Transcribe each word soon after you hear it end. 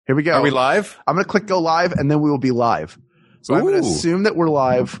Here we go. Are we live? I'm going to click go live, and then we will be live. So I'm going to assume that we're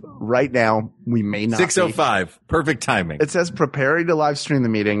live right now. We may not 6:05. Perfect timing. It says preparing to live stream the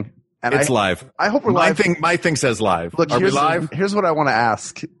meeting. And it's live. I hope we're live. My thing says live. Look, are we live? Here's what I want to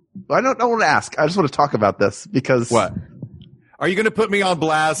ask. I don't want to ask. I just want to talk about this because... What? Are you going to put me on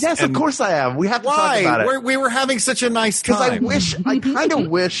blast? Yes, of course I am. We have to talk about it. We were having such a nice time. Because I kind of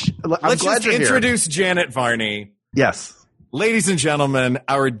wish... Let's just introduce Janet Varney. Yes. Ladies and gentlemen,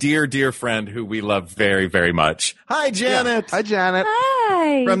 our dear, dear friend who we love very, very much. Hi, Janet. Yeah. Hi, Janet.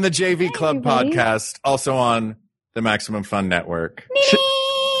 Hi. From the JV Club podcast, also on the Maximum Fun Network.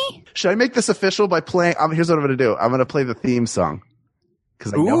 Should I make this official by playing? Here's what I'm going to do. I'm going to play the theme song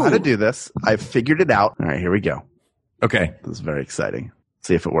because I know how to do this. I've figured it out. All right, here we go. Okay. This is very exciting.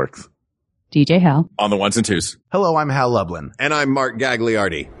 See if it works. DJ Hal. On the ones and twos. Hello, I'm Hal Lublin. And I'm Mark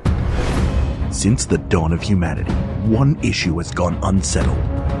Gagliardi. Since the dawn of humanity, one issue has gone unsettled.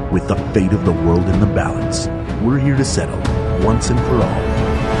 With the fate of the world in the balance, we're here to settle once and for all.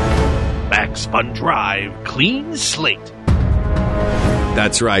 Max Fun Drive, clean slate.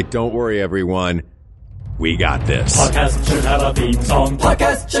 That's right. Don't worry, everyone. We got this. Podcast should have a theme song.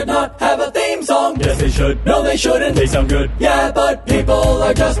 Podcast should not have a theme song. Yes, they should. No, they shouldn't. They sound good. Yeah, but people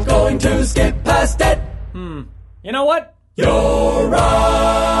are just going to skip past it. You know what? You're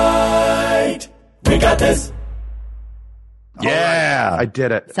right. We got this. Yeah. I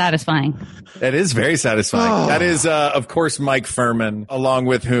did it. Satisfying. It is very satisfying. That is, of course, Mike Furman, along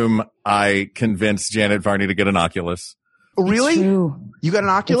with whom I convinced Janet Varney to get an Oculus. Oh, really? It's true. You got an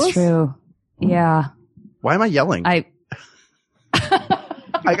Oculus? It's true. Yeah. Why am I yelling? I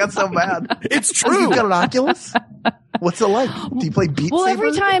got so mad. It's true. You got an Oculus? What's it like? Do you play Beat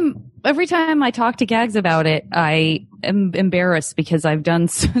Saber? every time I talk to Gags about it, I am embarrassed because I've done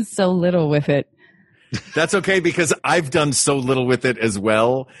so little with it. That's okay because I've done so little with it as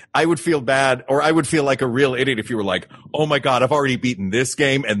well. I would feel bad or I would feel like a real idiot if you were like, oh my God, I've already beaten this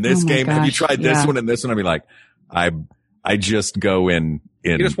game and this game. Gosh, have you tried this one and this one? I'd be like, I just go in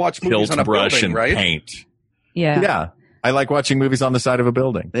you just watch movies on a brush building, and right? paint. Yeah. Yeah. I like watching movies on the side of a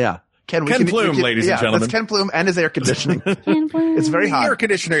building. Yeah. Ken Plume, ladies and gentlemen. That's Ken Plume and his air conditioning. Ken Plume. It's very The hot. air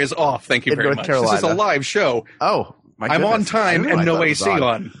conditioner is off. Thank you In very North much. Carolina. This is a live show. Oh, my I'm goodness. on time I and didn't no realize AC that was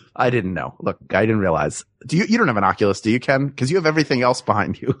on. I didn't know. Look, I didn't realize. You don't have an Oculus, do you, Ken? Because you have everything else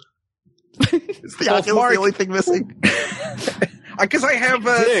behind you. Is the Oculus Mark- the only thing missing? Because I have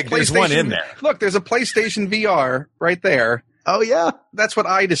a Dig, there's one in there. Look, there's a PlayStation VR right there. Oh, yeah. That's what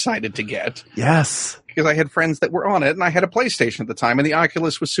I decided to get Yes. because I had friends that were on it, and I had a PlayStation at the time, and the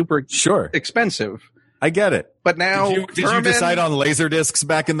Oculus was super expensive. I get it. But now, Did you decide on laser discs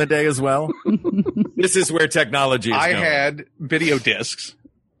back in the day as well? This is where technology is I going. had video discs,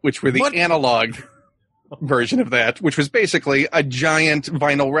 which were the analog version of that, which was basically a giant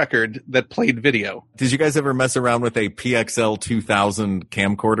vinyl record that played video. Did you guys ever mess around with a PXL 2000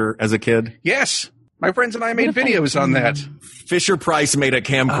 camcorder as a kid? Yes. My friends and I made videos on that. Fisher Price made a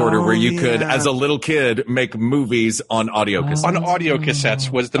camcorder where you could, as a little kid, make movies on audio cassettes. On audio cassettes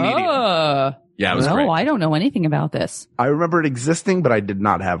was the medium. Yeah, it was great. I don't know anything about this. I remember it existing, but I did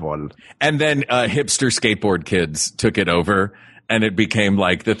not have one. And then hipster skateboard kids took it over, and it became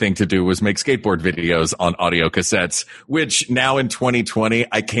like the thing to do was make skateboard videos on audio cassettes, which now in 2020,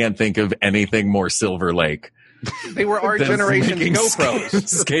 I can't think of anything more Silver Lake. They were our generation's making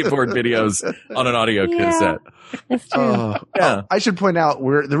GoPros. Skateboard videos on an audio cassette. That's true. Yeah. I should point out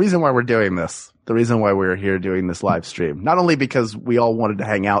the reason why we're doing this, the reason why we're here doing this live stream, not only because we all wanted to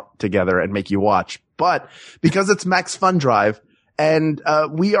hang out together and make you watch, but because it's Max Fun Drive and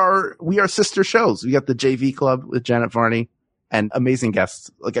we are sister shows. We got the JV Club with Janet Varney and amazing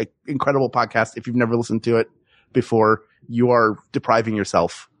guests, like an incredible podcast. If you've never listened to it before, you are depriving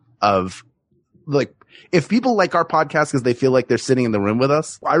yourself of if people like our podcast because they feel like they're sitting in the room with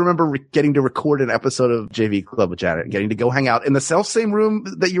us. I remember getting to record an episode of JV Club with Janet, getting to go hang out in the same room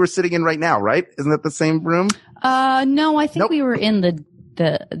that you were sitting in right now, right? Isn't that the same room? No, I think we were in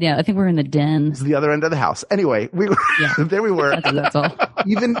I think we were in the den. It's the other end of the house. Anyway, we were, there we were. That's all.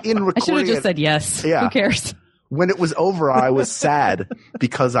 Even in recording I should have just said yes. Yeah. Who cares? When it was over, I was sad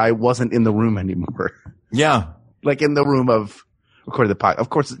because I wasn't in the room anymore. Yeah. Like in the room of recording the podcast. Of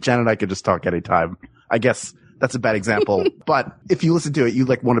course, Janet and I could just talk anytime. I guess that's a bad example, but if you listen to it, you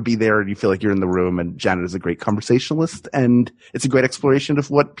want to be there and you feel like you're in the room, and Janet is a great conversationalist, and it's a great exploration of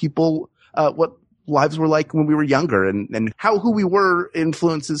what what lives were like when we were younger and how who we were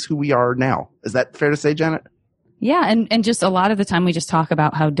influences who we are now. Is that fair to say, Janet? Yeah. And just a lot of the time we just talk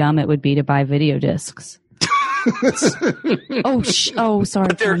about how dumb it would be to buy video discs. Sorry.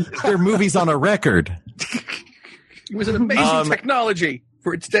 But they're movies on a record. It was an amazing technology.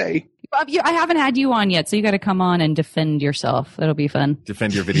 for its day. I haven't had you on yet, so you got to come on and defend yourself. That'll be fun.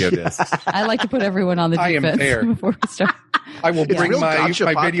 Defend your video discs. I like to put everyone on the I am defense there. before we start. I will bring real my gotcha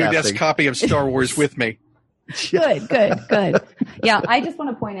video podcasting. desk copy of Star Wars with me. Good. Yeah, I just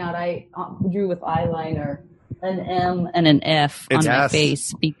want to point out I drew with eyeliner an M and an F on my Yes.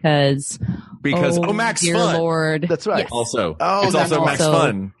 face because Max dear Fun. Lord. That's right. Yes. Also, Oh, it's that's also Max also-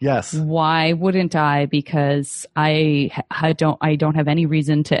 Fun. Yes. Why wouldn't I? Because I don't have any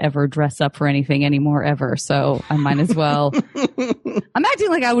reason to ever dress up for anything anymore ever. So I might as well. I'm acting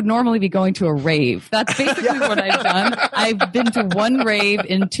like I would normally be going to a rave. That's basically what I've done. I've been to one rave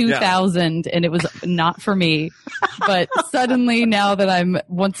in 2000 and it was not for me. But suddenly now that I'm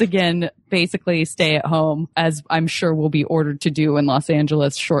once again basically stay at home, as I'm sure will be ordered to do in Los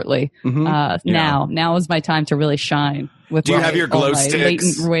Angeles shortly. Now is my time to really shine. With Do you have your all glow my sticks?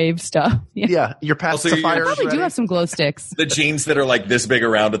 latent rave stuff. Yeah. Yeah, your Also, pacifier I is probably ready. do have some glow sticks. The jeans that are like this big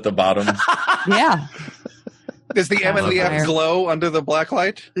around at the bottom. Yeah. Does the M and the Fire. F glow under the black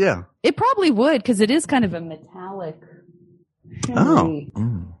light? Yeah. It probably would because it is kind of a metallic. Oh.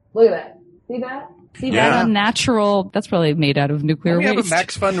 Look at that. See that? See Yeah. that unnatural? That's probably made out of nuclear We have a waste.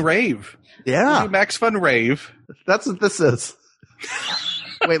 Max Fun rave. Yeah. Max Fun rave. That's what this is.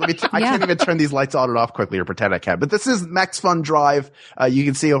 Wait, let me. I Yeah. can't even turn these lights on and off quickly or pretend I can. But this is Max Fun Drive. You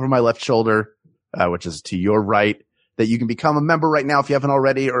can see over my left shoulder, which is to your right, that you can become a member right now if you haven't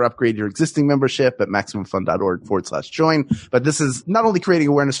already, or upgrade your existing membership at MaximumFun.org/join. But this is not only creating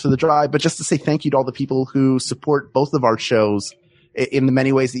awareness for the drive, but just to say thank you to all the people who support both of our shows in the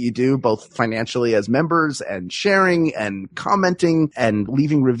many ways that you do, both financially as members and sharing and commenting and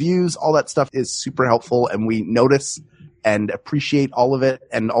leaving reviews. All that stuff is super helpful, and we notice and appreciate all of it,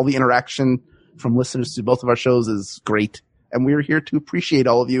 and all the interaction from listeners to both of our shows is great. And we're here to appreciate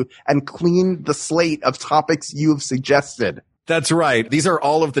all of you and clean the slate of topics you have suggested. That's right. These are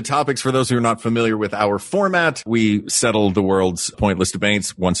all of the topics for those who are not familiar with our format. We settle the world's pointless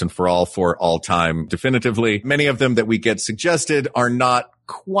debates once and for all time definitively. Many of them that we get suggested are not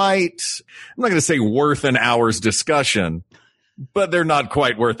quite, I'm not going to say worth an hour's discussion, but they're not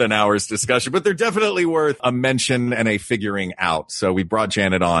quite worth an hour's discussion, but they're definitely worth a mention and a figuring out. So we brought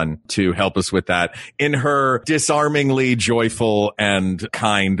Janet on to help us with that in her disarmingly joyful and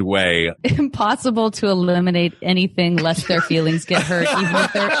kind way. Impossible to eliminate anything lest their feelings get hurt, even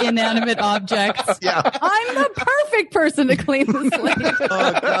if they're inanimate objects. Yeah. I'm the perfect person to clean the slate.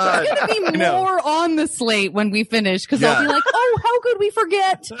 Oh, God. There's going to be more on the slate when we finish because I'll be like, oh, how could we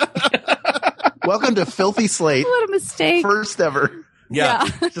forget? Welcome to Filthy Slate. What a mistake. First ever. Yeah.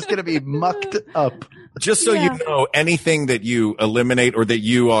 It's just going to be mucked up. Just so Yeah. you know, anything that you eliminate or that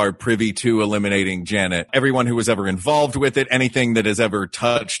you are privy to eliminating, Janet, everyone who was ever involved with it, anything that has ever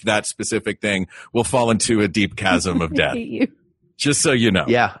touched that specific thing will fall into a deep chasm of I death. hate you. Just so you know.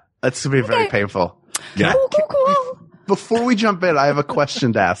 Yeah. That's going to be very Okay. painful. Yeah. Cool. Before we jump in, I have a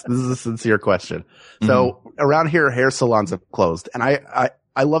question to ask. This is a sincere question. So around here, hair salons have closed, and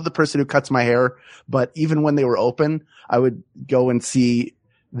I love the person who cuts my hair, but even when they were open, I would go and see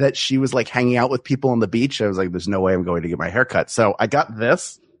that she was like hanging out with people on the beach. I was like, there's no way I'm going to get my hair cut. So I got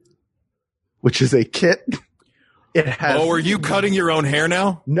this, which is a kit. It has Oh, are you cutting your own hair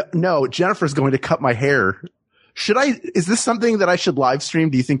now? no, Jennifer's going to cut my hair. Is this something that I should live stream?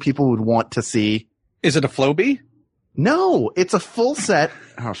 Do you think people would want to see? Is it a Flowbee? No, it's a full set.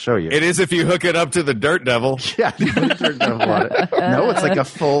 I'll show you. It is if you hook it up to the Dirt Devil. Yeah, no, it's like a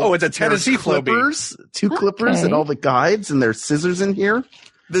full. Oh, it's a Tennessee there's clippers, two clippers, Okay. and all the guides, and there's scissors in here.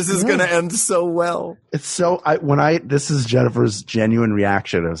 This is going to end so well. It's so. This is Jennifer's genuine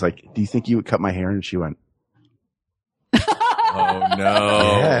reaction. I was like, "Do you think you would cut my hair?" And she went, Oh,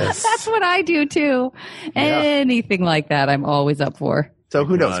 no. "Yes." That's what I do too. Anything like that, I'm always up for. So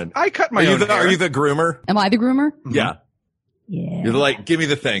who knows? God. I cut my Are you, own the, hair. are you the groomer? Am I the groomer? Yeah. Yeah. You're like, give me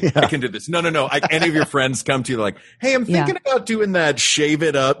the thing. I can do this. No. Any of your friends come to you like, hey, I'm thinking about doing that. Shave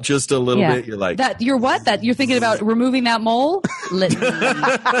it up just a little bit. You're like, that you're what? That you're thinking about removing that mole?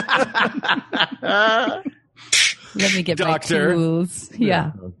 Let me get Doctor. my tools.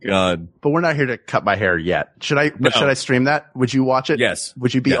 Yeah. oh, God. But we're not here to cut my hair yet. Should I? No. Should I stream that? Would you watch it? Yes.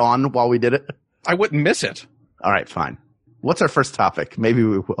 Would you be Yeah. on while we did it? I wouldn't miss it. All right, fine. What's our first topic? Maybe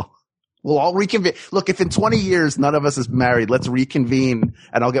we will. We'll all reconvene. Look, if in 20 years none of us is married, let's reconvene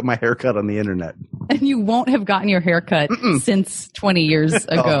and I'll get my hair cut on the internet. And you won't have gotten your haircut since 20 years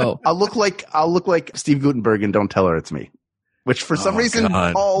ago. I'll look like Steve Gutenberg and Don't Tell Her It's Me, which for some reason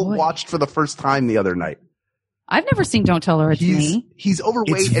God. Paul Boy. watched for the first time the other night. I've never seen Don't Tell Her It's Me. He's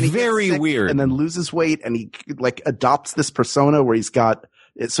overweight It's and he very gets sick weird. and then loses weight and he like adopts this persona where he's got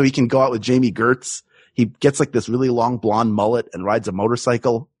so he can go out with Jamie Gertz. He gets like this really long blonde mullet and rides a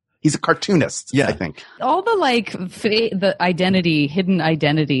motorcycle. He's a cartoonist, Yeah. I think. All the hidden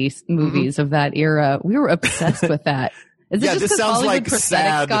identity movies of that era, we were obsessed with that. Is it Yeah, just this because sounds Hollywood like prosthetics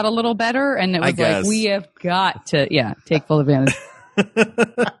sad- got a little better and it was guess. like, we have got to, take full advantage.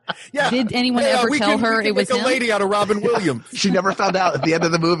 Yeah. Did anyone ever tell her it was make him? a lady out of Robin Williams. She never found out at the end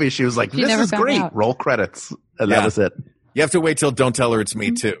of the movie. She was like, She this never is found great. out. Roll credits. And Yeah. that was it. You have to wait till Don't Tell Her It's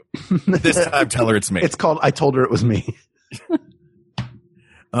Me too. This time, tell her it's me. It's called I Told Her It Was Me.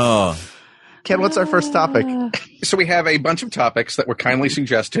 Oh, Ken, what's our first topic? So we have a bunch of topics that were kindly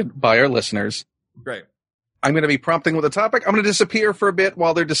suggested by our listeners. great. I'm going to be prompting with a topic. I'm going to disappear for a bit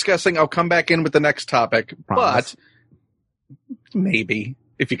while they're discussing. I'll come back in with the next topic. Promise. But maybe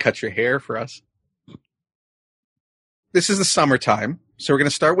if you cut your hair for us. This is the summertime. So we're going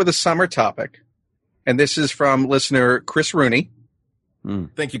to start with a summer topic. And this is from listener Chris Rooney.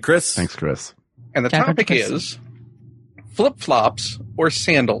 Thank you, Chris. Thanks, Chris. And the Shout out to topic Chris. is flip-flops or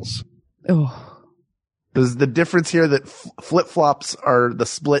sandals. Oh, There's the difference here that flip-flops are the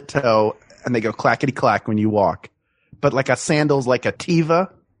split toe and they go clackety-clack when you walk. But like a sandal's like a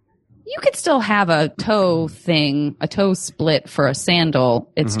Tiva. you could still have a toe split for a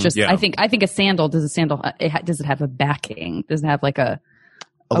sandal. It's just, Yeah. I think a sandal, does it have a backing? Does it have like a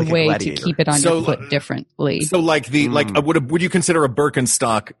Like a way to gladiator. keep it on So, your foot differently? So like would you consider a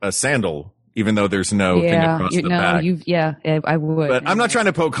Birkenstock a sandal, even though there's no thing across the back? I would. But I'm not trying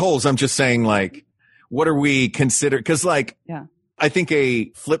to poke holes. I'm just saying, like, what are we consider? Cause like, Yeah. I think a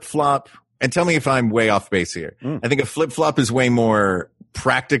flip flop, and tell me if I'm way off base here. I think a flip flop is way more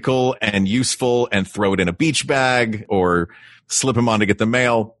practical and useful and throw it in a beach bag or slip them on to get the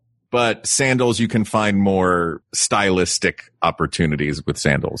mail. But sandals, you can find more stylistic opportunities with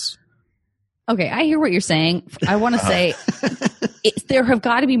sandals. Okay, I hear what you're saying. I want to say there have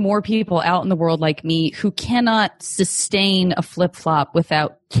got to be more people out in the world like me who cannot sustain a flip flop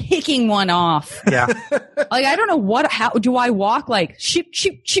without kicking one off. Yeah. Like, I don't know how do I walk like shoot,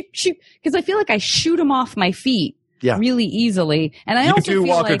 because I feel like I shoot them off my feet Yeah. really easily. And I You also do feel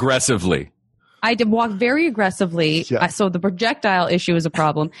walk like aggressively. I did walk very aggressively. Yeah. So the projectile issue is a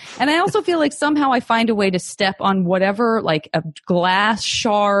problem. And I also feel like somehow I find a way to step on whatever, like a glass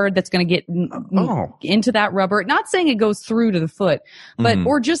shard that's going to get into that rubber. Not saying it goes through to the foot, but,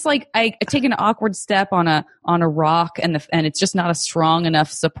 or just like I take an awkward step on a rock and it's just not a strong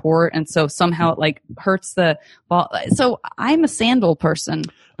enough support. And so somehow it like hurts the ball. So I'm a sandal person.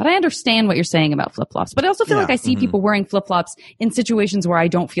 But I understand what you're saying about flip-flops. But I also feel like I see people wearing flip-flops in situations where I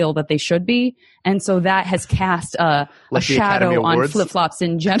don't feel that they should be. And so that has cast a Like the Academy shadow on Awards? flip-flops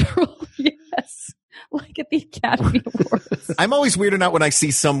in general. Yes. Like at the Academy Awards. I'm always weirded out when I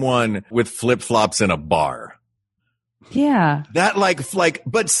see someone with flip-flops in a bar. Yeah. That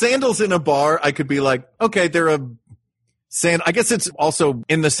but sandals in a bar, I could be like, okay, they're a I guess it's also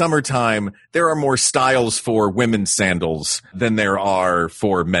in the summertime, there are more styles for women's sandals than there are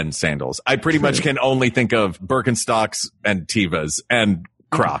for men's sandals. I pretty much can only think of Birkenstocks and Tivas and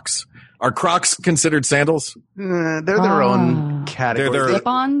Crocs. Are Crocs considered sandals? They're their own category. They're their-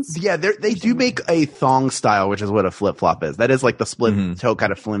 Slip-ons? Yeah, they do make a thong style, which is what a flip flop is. That is like the split toe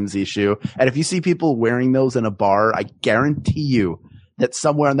kind of flimsy shoe. And if you see people wearing those in a bar, I guarantee you that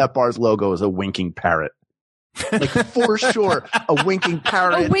somewhere on that bar's logo is a winking parrot. Like for sure, a winking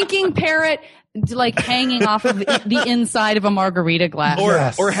parrot. A winking parrot like hanging off of the inside of a margarita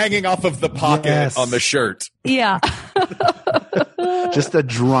glass. Or hanging off of the pocket on the shirt. Yeah. Just a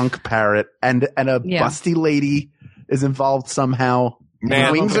drunk parrot and a busty lady is involved somehow.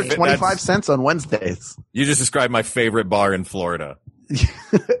 Man, wings are that's- 25 cents on Wednesdays. You just described my favorite bar in Florida.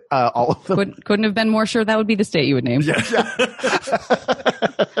 All of them. Couldn't have been more sure that would be the state you would name.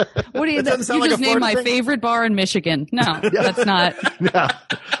 What do you? doesn't You sound like just a named Florida my thing. favorite bar in Michigan. No, that's not. Yeah.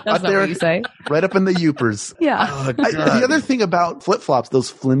 That's not what you say. Right up in the Yoopers. Yeah. The other thing about flip-flops, those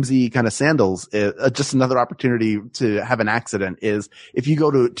flimsy kind of sandals, just another opportunity to have an accident is if you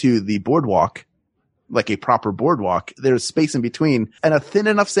go to the boardwalk, like a proper boardwalk, there's space in between and a thin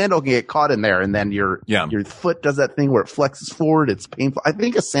enough sandal can get caught in there and then your foot does that thing where it flexes forward. It's painful. I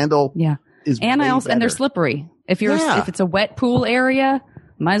think a sandal is and way and they're better. slippery. If it's a wet pool area,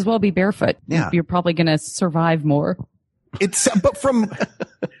 might as well be barefoot. Yeah. You're probably going to survive more. But from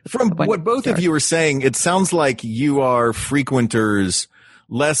what both of you are saying, it sounds like you are frequenters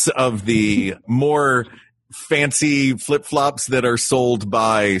less of the more fancy flip-flops that are sold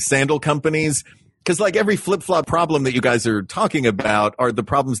by sandal companies. Cause like every flip-flop problem that you guys are talking about are the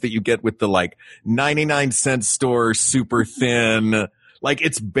problems that you get with the like 99-cent store, super thin, Like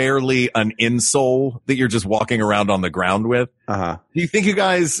it's barely an insole that you're just walking around on the ground with. Uh-huh. Do you think you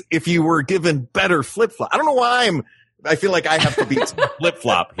guys, if you were given better flip-flop, I don't know why I feel like I have to beat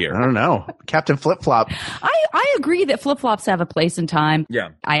flip-flop I here. don't know. Captain Flip-Flop. I agree that flip-flops have a place in time. Yeah.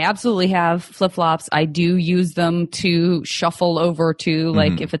 I absolutely have flip-flops. I do use them to shuffle over to,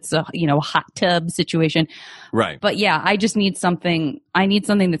 like, if it's a, a hot tub situation. Right. But yeah, I just need something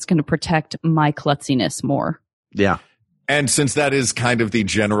that's going to protect my klutziness more. Yeah. And since that is kind of the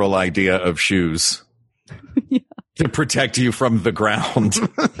general idea of shoes, to protect you from the ground,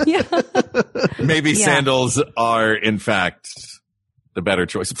 Yeah. maybe Yeah. sandals are in fact the better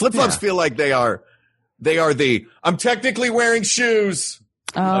choice. Flip-flops feel like they are I'm technically wearing shoes.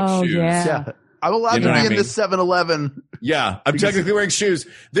 Oh, shoes. yeah. Yeah. I'm allowed You know to what be I in mean? this 7-Eleven. Yeah, I'm technically wearing shoes.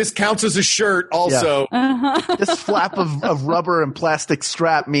 This counts as a shirt also. Uh-huh. This flap of rubber and plastic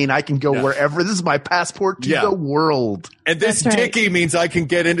strap mean I can go wherever. This is my passport to Yeah. the world. And this That's right. dickie means I can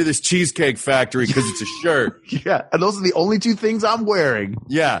get into this cheesecake factory because it's a shirt. Yeah. And those are the only two things I'm wearing.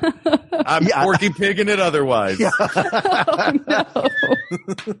 Yeah. I'm Yeah. Porky Pigging it otherwise. Oh, no.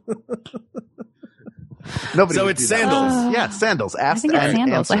 Nobody So would it's do that. sandals. Yeah, sandals. I Asked think it's and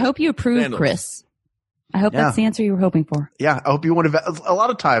sandals. answered. I hope you approve, Sandals. Chris. I hope Yeah. that's the answer you were hoping for. Yeah, I hope you want to. A lot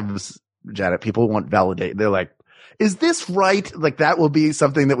of times, Janet, people want validate. They're like, "Is this right?" Like that will be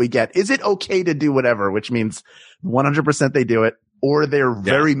something that we get. Is it okay to do whatever? Which means 100% they do it, or they're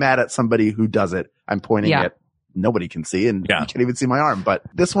very mad at somebody who does it. I'm pointing Yeah. at nobody can see, and Yeah. you can't even see my arm. But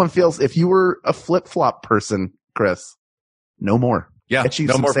this one feels. If you were a flip flop person, Chris, no more. Yeah. Get you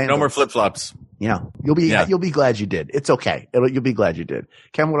No some more sandals. flip-flops. Yeah, you'll be glad you did. It's okay. You'll be glad you did.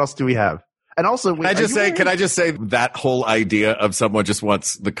 Ken, what else do we have? And also, Can I just say that whole idea of someone just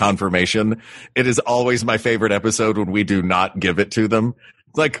wants the confirmation? It is always my favorite episode when we do not give it to them.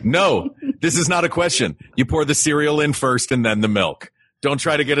 It's like, no, this is not a question. You pour the cereal in first and then the milk. Don't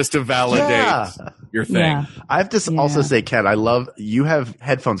try to get us to validate your thing. Yeah. I have to also say, Ken, I love you have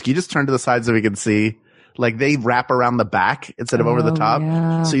headphones. Can you just turn to the side so we can see? Like they wrap around the back instead of over the Oh, top.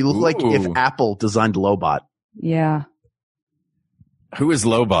 yeah. So you look like if Ooh. Apple designed Lobot. Yeah. Who is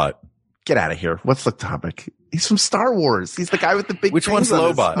Lobot? Get out of here. What's the topic? He's from Star Wars. He's the guy with the big Which things one's on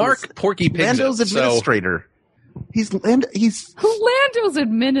his- Lobot? Mark Porky Pigs. Lando's it, so administrator. He's Lando's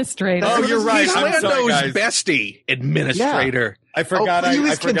administrator. Oh, you're right. he's I'm sorry, Lando's guys. bestie administrator. I forgot. he I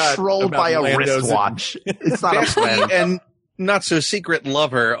was forgot controlled about by a Lando's- wristwatch. It's not a Bestie friend. and not so secret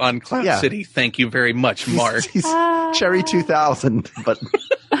lover on Cloud Yeah. City. Thank you very much, Mark. He's Cherry 2000, but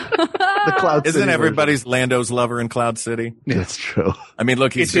the Cloud City Isn't version. everybody's Lando's lover in Cloud City? That's true. I mean,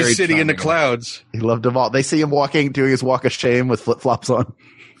 look, he's It's very his city in the charming. clouds. He loved them all. They see him doing his walk of shame with flip flops on.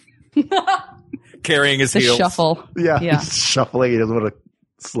 carrying his The heels. shuffle. Yeah, Yeah. he's shuffling. He doesn't want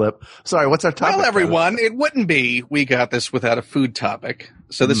to slip. Sorry, what's our topic? Well, everyone, it wouldn't be We Got This without a food topic.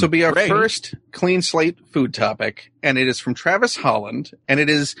 So this will be our great. first clean slate food topic, and it is from Travis Holland, and it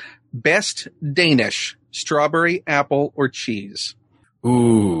is best Danish, strawberry, apple, or cheese.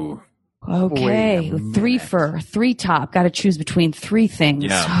 Ooh. Okay. Wait a Three top. Got to choose between three things.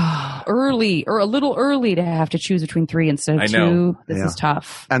 Yeah. Early or a little early to have to choose between three instead of I two. know. This Yeah. is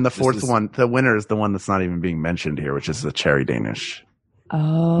tough. And the fourth is- one, the winner is the one that's not even being mentioned here, which is the cherry Danish.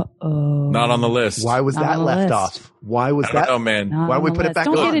 Oh. Not on the list. Why was Not that on the left list. off? Why was I don't that? know, man. Why we put it back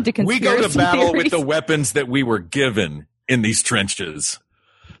Don't on? get into We conspiracy go to battle with theories. the weapons that we were given in these trenches.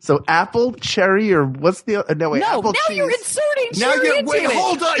 So apple, cherry, or what's the? No, wait. No, apple, now cheese. you're inserting Now cherry you into wait, it.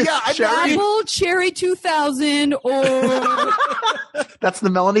 hold on. Yeah, I Cherry? Apple Cherry 2000 or That's the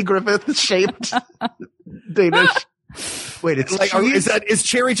Melanie Griffith shaped Danish. Wait, it's like, cheese? is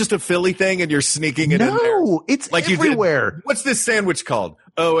cherry just a Philly thing, and you're sneaking it in there? No, it's Like you did- everywhere. What's this sandwich called?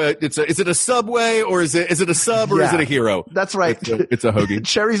 Oh, is it a Subway or is it a sub or is Yeah. it a hero? That's right. It's a hoagie.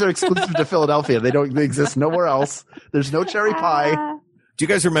 Cherries are exclusive to Philadelphia. They exist nowhere else. There's no cherry pie. Do you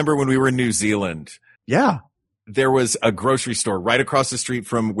guys remember when we were in New Zealand? Yeah. There was a grocery store right across the street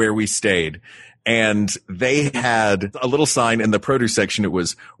from where we stayed. And they had a little sign in the produce section. It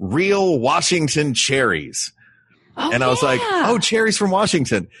was real Washington cherries. And I was like, oh, cherries from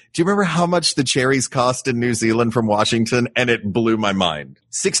Washington. Do you remember how much the cherries cost in New Zealand from Washington? And it blew my mind.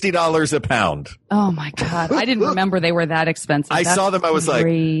 $60 a pound. Oh my God. I didn't remember they were that expensive. I That's saw them. I was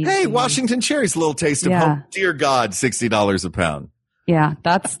crazy. like, hey, Washington cherries, a little taste of Yeah. home. Dear God, $60 a pound. Yeah,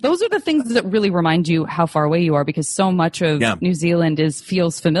 those are the things that really remind you how far away you are, because so much of Yeah. New Zealand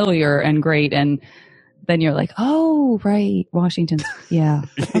feels familiar and great, and then you're like, oh right, Washington. Yeah.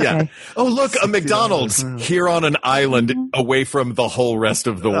 Okay. Yeah. Oh, look, a McDonald's here on an island away from the whole rest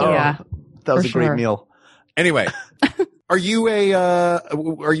of the world. Oh, Yeah. That was For a great sure. meal. Anyway, are you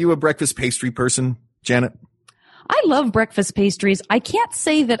a breakfast pastry person, Janet? I love breakfast pastries. I can't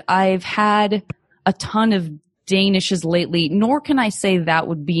say that I've had a ton of Danishes lately, nor can I say that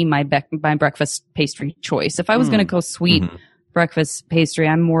would be my breakfast pastry choice. If I was going to go sweet breakfast pastry,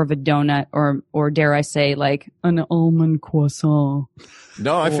 I'm more of a donut or dare I say like an almond croissant.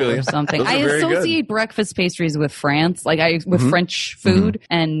 No, I feel you. Something. Those are I very associate breakfast pastries with France, with French food,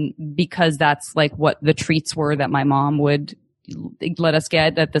 and because that's like what the treats were that my mom would let us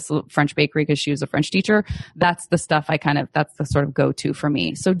get at this French bakery because she was a French teacher. That's the stuff that's the sort of go-to for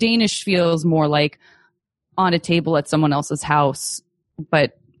me. So Danish feels more like on a table at someone else's house,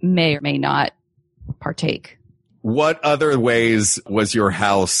 but may or may not partake. What other ways was your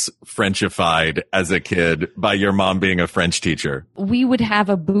house Frenchified as a kid by your mom being a French teacher? We would have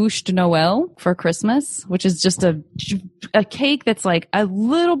a bûche de Noël for Christmas, which is just a cake that's like a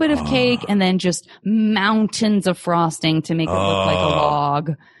little bit of cake and then just mountains of frosting to make it look like a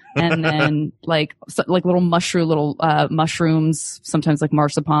log. And then like little mushrooms, sometimes like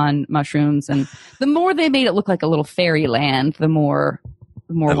marzipan mushrooms. And the more they made it look like a little fairyland, the more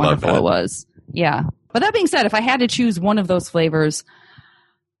wonderful it was. Yeah. But that being said, if I had to choose one of those flavors,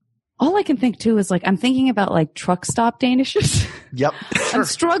 all I can think too is like, I'm thinking about like truck stop Danishes. Yep. Sure. I'm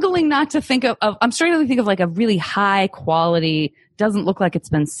struggling to think of like a really high quality, doesn't look like it's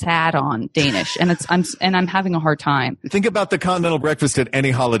been sat on Danish. And I'm having a hard time. Think about the continental breakfast at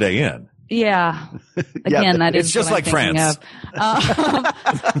any Holiday Inn. Yeah. Again, that is it's just what like I'm France.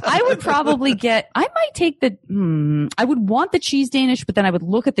 I would probably I might take I would want the cheese Danish, but then I would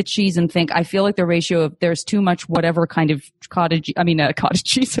look at the cheese and think, I feel like the ratio of there's too much whatever kind of cottage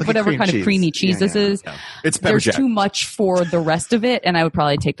cheese, like whatever kind of creamy cheese this is. Yeah. It's pepper There's jack. too much for the rest of it, and I would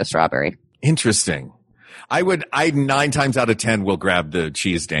probably take the strawberry. Interesting. I 9 times out of 10 will grab the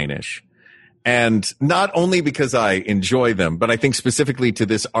cheese Danish. And not only because I enjoy them, but I think specifically to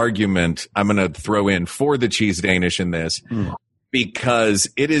this argument, I'm going to throw in for the cheese Danish in this because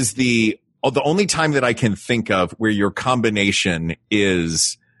it is the only time that I can think of where your combination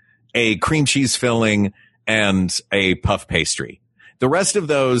is a cream cheese filling and a puff pastry. The rest of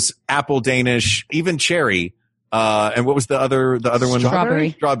those, apple Danish, even cherry, and what was the other one?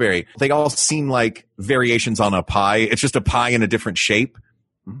 Strawberry. They all seem like variations on a pie. It's just a pie in a different shape.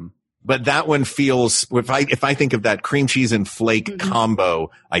 Mm-hmm. But that one feels, if I think of that cream cheese and flake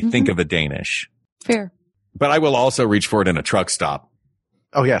combo, I think of a Danish. Fair. But I will also reach for it in a truck stop.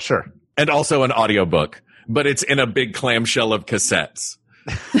 Oh yeah, sure. And also an audiobook, but it's in a big clamshell of cassettes.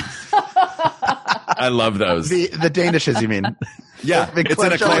 I love those. The Danishes, you mean? Yeah. The big It's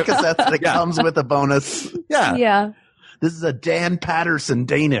in a cassette that comes with a bonus. Yeah. Yeah. This is a Dan Patterson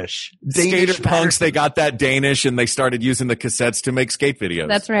Danish. Skater punks, they got that Danish and they started using the cassettes to make skate videos.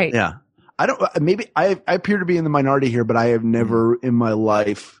 That's right. Yeah. I appear to be in the minority here, but I have never in my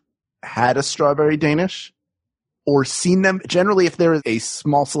life had a strawberry Danish or seen them. Generally, if there is a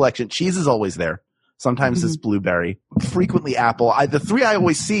small selection, cheese is always there. Sometimes it's blueberry, frequently apple. The 3 I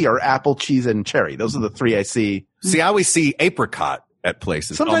always see are apple, cheese, and cherry. Those are the 3 I see. See, I always see apricot at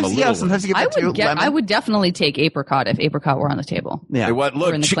places. Sometimes, on the little sometimes you get that too. I would definitely take apricot if apricot were on the table. Yeah. Hey, what?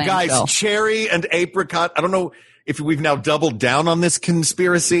 Look, in the guys, clamshell. cherry and apricot. I don't know if we've now doubled down on this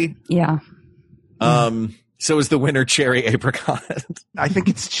conspiracy. Yeah. So is the winner cherry apricot? I think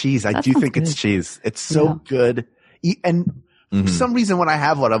it's cheese. I do sounds think it's good. cheese. It's so good. And for some reason, when I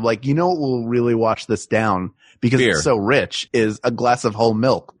have one, I'm like, what will really wash this down because Beer. it's so rich is a glass of whole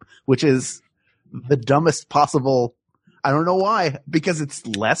milk, which is the dumbest possible. I don't know why, because it's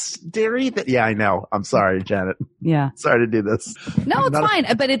less dairy. Yeah, I know. I'm sorry, Janet. Yeah. Sorry to do this. No, it's fine.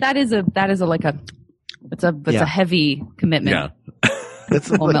 But that is a heavy commitment. Yeah. It's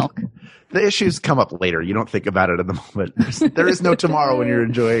Whole like, milk. The issues come up later. You don't think about it in the moment. There is no tomorrow when you're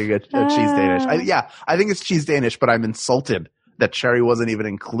enjoying a cheese Danish. I think it's cheese Danish, but I'm insulted that cherry wasn't even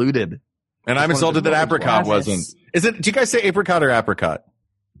included. And I'm insulted that apricot glasses. wasn't. Do you guys say apricot or apricot?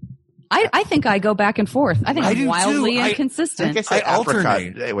 I think I go back and forth. I think I I'm do, wildly too. inconsistent. I think I say I apricot.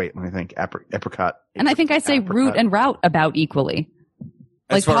 alternate. Hey, wait, let me think. Apricot. And I think I say Apricot. root and route about equally.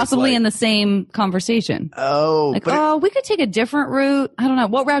 As Like far as, possibly like- in the same conversation. Oh, Like, but we could take a different route. I don't know.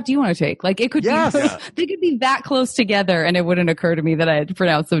 What route do you want to take? Like, it could Yes. be, Yeah. they could be that close together and it wouldn't occur to me that I had to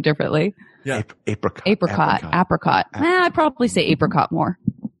pronounce them differently. Yeah. apricot. Apricot. I'd probably say apricot more.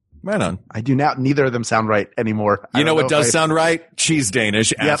 Right on. I do now. Neither of them sound right anymore. You know what does sound right? Cheese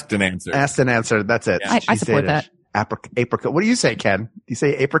Danish. Asked and answered. Asked and answered. That's it. I Cheese support Danish. Apricot. What do you say, Ken? Do you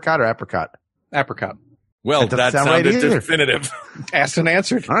say apricot or apricot? Apricot. Well, That that doesn't sound right sounded either. definitive. Asked and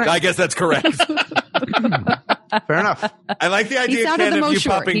answered. All right. I guess that's correct. Fair enough. I like the idea, sounded Ken, the of most you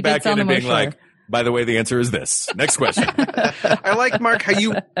short. popping He did back in sound and the being most like, By the way, the answer is this. Next question. I like, Mark, how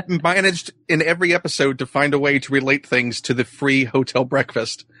you managed in every episode to find a way to relate things to the free hotel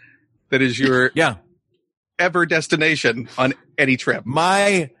breakfast that is your ever destination on any trip.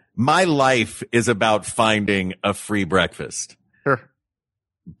 My life is about finding a free breakfast. Sure.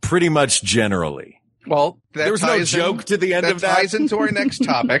 Pretty much generally. Well, there was no joke to the end of that. Ties into our next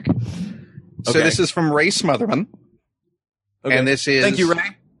topic. So this is from Ray Smotherman. Okay. And this is... Thank you,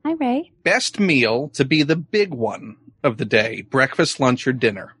 Ray. Hi, Ray. Best meal to be the big one of the day. Breakfast, lunch, or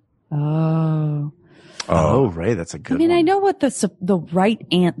dinner. Oh. Oh, Ray, that's a good one. I know what the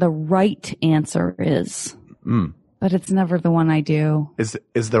right answer is, but it's never the one I do. Is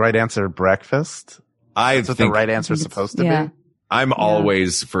the right answer breakfast? That's what the right answer is supposed to be? I'm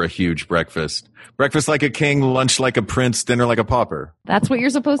always for a huge breakfast. Breakfast like a king, lunch like a prince, dinner like a pauper. That's what you're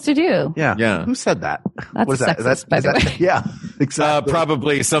supposed to do. Yeah. Who said that? That's what is that? sexist, by the way. Yeah, exactly.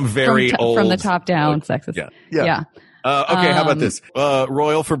 Probably some very old. From the top down, sexist. Yeah. Okay, how about this?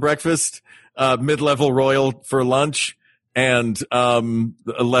 Royal for breakfast, mid-level royal for lunch, and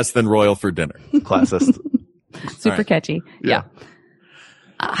less than royal for dinner. Classist. Super catchy. Yeah.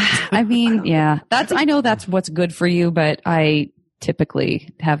 I mean, I know that's what's good for you, but I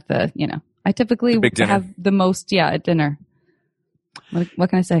typically have have the most, at dinner. What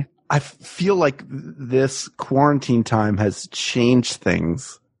can I say? I feel like this quarantine time has changed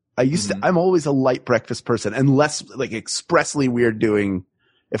things. I'm always a light breakfast person, unless like expressly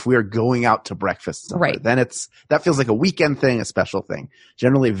if we are going out to breakfast somewhere. Right. Then that feels like a weekend thing, a special thing.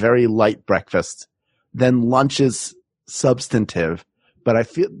 Generally very light breakfast. Then lunch is substantive, but I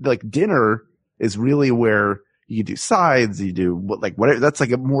feel like dinner is really where you do sides, you do whatever. That's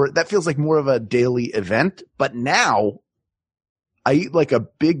like that feels like more of a daily event. But now I eat like a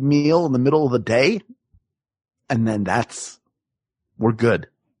big meal in the middle of the day, and then we're good.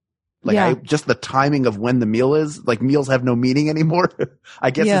 Just the timing of when the meal is, like, meals have no meaning anymore,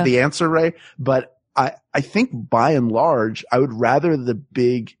 I guess is the answer, Ray. But I think by and large, I would rather the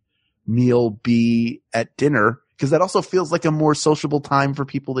big meal be at dinner, because that also feels like a more sociable time for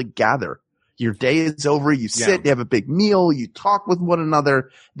people to gather. Your day is over, you sit, you have a big meal, you talk with one another.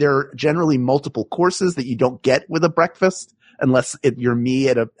 There are generally multiple courses that you don't get with a breakfast, unless you're me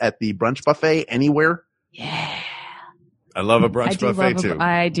at the brunch buffet anywhere. Yeah. I love a brunch buffet too.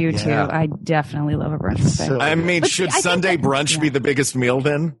 I do too. I definitely love a brunch buffet. Should Sunday brunch be the biggest meal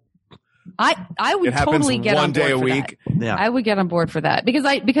then? I would totally get on board one day a for week. That. Yeah. I would get on board for that because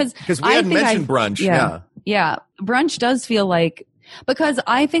we had mentioned brunch. Yeah. Brunch does feel like, because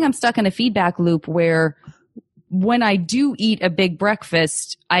I think I'm stuck in a feedback loop where when I do eat a big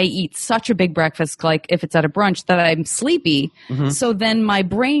breakfast, I eat such a big breakfast, like if it's at a brunch, that I'm sleepy. Mm-hmm. So then my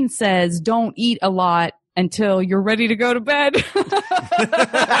brain says, don't eat a lot until you're ready to go to bed.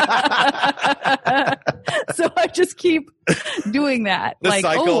 So I just keep doing that.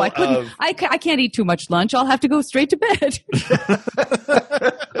 I can't eat too much lunch. I'll have to go straight to bed.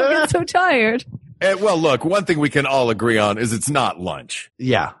 I get so tired. Well, look, one thing we can all agree on is it's not lunch.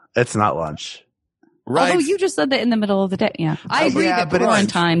 Yeah, it's not lunch. Right. Although you just said that in the middle of the day. Yeah. I agree that porn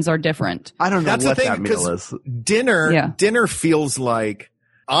times are different. I don't know what that meal is. Dinner feels like,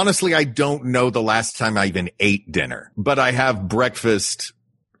 honestly, I don't know the last time I even ate dinner, but I have breakfast,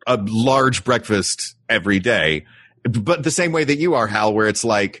 a large breakfast every day. But the same way that you are, Hal, where it's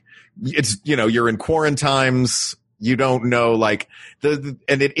like, you're in quarantines. You don't know,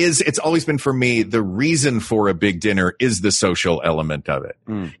 it's always been for me, the reason for a big dinner is the social element of it.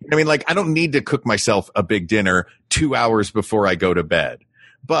 Mm. I mean, I don't need to cook myself a big dinner 2 hours before I go to bed.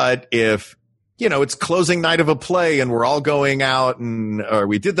 But if, it's closing night of a play and we're all going out or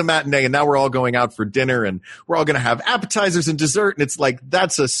we did the matinee and now we're all going out for dinner and we're all going to have appetizers and dessert. And it's like,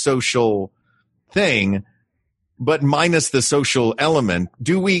 that's a social thing. But minus the social element,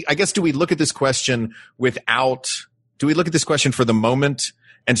 do we look at this question do we look at this question for the moment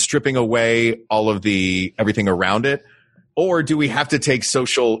and stripping away all of everything around it? Or do we have to take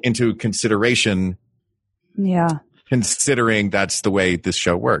social into consideration? Yeah. Considering that's the way this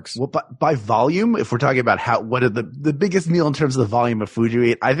show works. Well, by volume, if we're talking about what are the biggest meal in terms of the volume of food you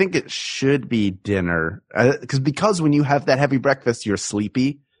eat, I think it should be dinner. Because when you have that heavy breakfast, you're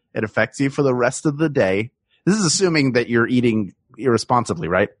sleepy. It affects you for the rest of the day. This is assuming that you're eating irresponsibly,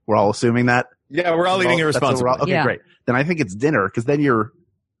 right? We're all assuming that. Yeah, we're all eating irresponsibly. Okay, great. Then I think it's dinner, because then you're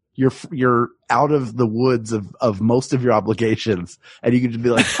out of the woods of most of your obligations, and you can just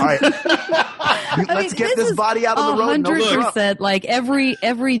be like, all right, let's get this body out of the road. 100%. Like every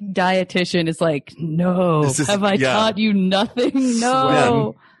dietitian is like, no, have I taught you nothing?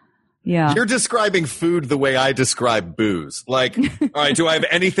 No. Yeah. You're describing food the way I describe booze. Like, all right, do I have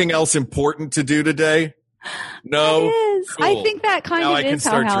anything else important to do today? No. It is. Cool. I think that kind Now of I can is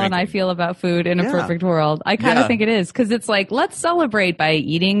how start Hal and I drinking. feel about food in a perfect world. I kind of think it is because it's like, let's celebrate by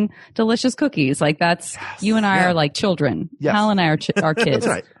eating delicious cookies. Like that's, you and I are like children. Yes. Hal and I are our kids. That's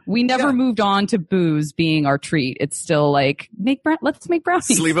right. We never moved on to booze being our treat. It's still like, let's make brownies.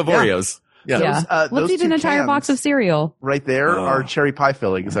 Sleeve of Oreos. Yeah. Yeah. Those Let's eat an two entire cans box of cereal. right there are cherry pie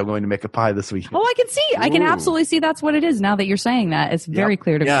fillings. I'm going to make a pie this weekend. Oh, I can see. I can Ooh. absolutely see that's what it is now that you're saying that. It's very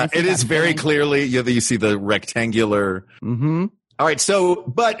clear to me. Yeah, I see it is that very feeling. clearly, you see the rectangular. Mm-hmm. All right. So,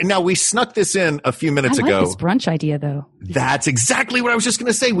 but now we snuck this in a few minutes I ago. like this brunch idea though. That's exactly what I was just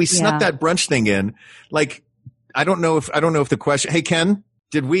going to say. We snuck that brunch thing in. Like, I don't know if the question, hey, Ken,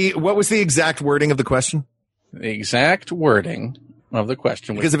 what was the exact wording of the question? The exact wording of the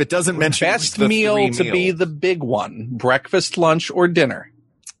question was Because if it doesn't mention best the meal three to be meals. the big one, breakfast, lunch, or dinner.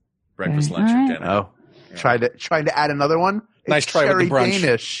 breakfast, Okay. lunch, All or right. dinner. Trying to add another one. Nice It's try with the cherry brunch.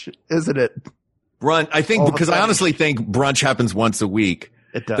 Danish, isn't it? Brunch. I think All of a because I sudden. honestly think brunch happens once a week.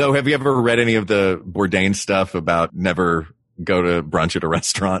 It does. Though, have you ever read any of the Bourdain stuff about never go to brunch at a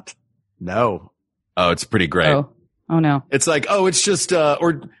restaurant? No. Oh, it's pretty great. Oh no. It's like, oh, it's just,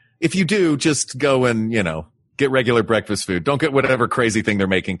 or if you do, just go and, get regular breakfast food. Don't get whatever crazy thing they're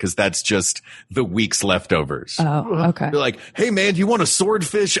making because that's just the week's leftovers. Oh, okay. You're like, hey man, do you want a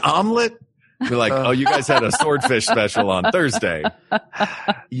swordfish omelet? You're like, oh, you guys had a swordfish special on Thursday.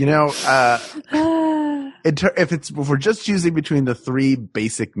 If we're just choosing between the three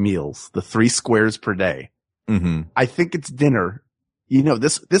basic meals, the 3 squares per day, Mm-hmm. I think it's dinner.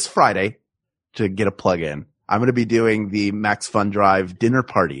 This Friday, to get a plug in, I'm going to be doing the Max Fun Drive dinner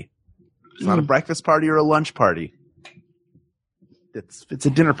party. It's not a breakfast party or a lunch party. It's a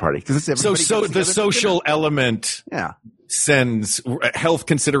dinner party because it's So everybody gets together the for social dinner. element Yeah. sends health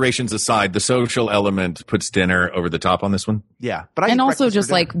considerations aside. The social element puts dinner over the top on this one. Yeah. But And also just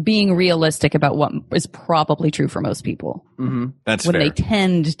like being realistic about what is probably true for most people That's when fair. they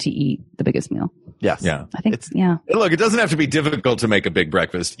tend to eat the biggest meal. yes. Yeah. I think, It's- Look, it doesn't have to be difficult to make a big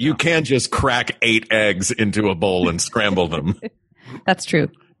breakfast. You can just crack 8 eggs into a bowl and scramble them. that's true.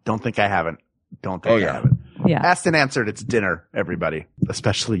 Don't think I haven't. I haven't. Yeah. Asked and answered. It's dinner, everybody.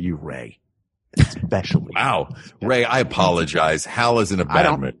 Especially you, Ray. Especially. Wow. Ray, I apologize. Hal is in a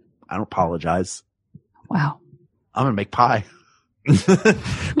bad mood. I don't apologize. Wow. I'm going to make pie.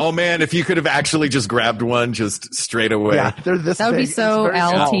 Oh man, if you could have actually just grabbed one just straight away. Yeah. They're this That would be big. It's so very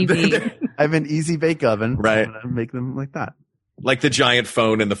small. LTV. I have an easy bake oven. Right. I'm gonna make them like that. Like the giant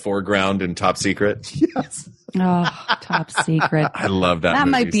phone in the foreground in Top Secret. Yes. Oh, Top Secret. I love that That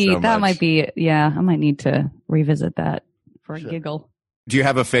movie might be, so much. yeah, I might need to revisit that for a giggle. Do you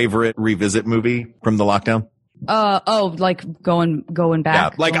have a favorite revisit movie from the lockdown? Like going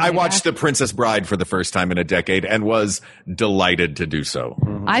back. Yeah, like going I way watched back? The Princess Bride for the first time in a decade and was delighted to do so.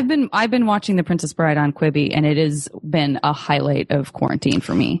 I've been watching The Princess Bride on Quibi, and it has been a highlight of quarantine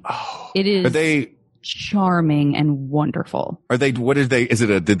for me. It is Are they? charming and wonderful. Are they? What did they?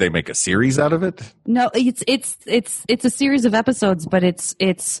 Did they make a series out of it? No, it's a series of episodes, but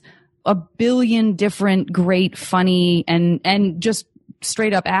it's a billion different great, funny, and just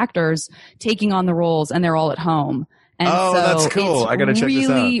straight up actors taking on the roles, and they're all at home. And Oh, so that's cool. it's I gotta check this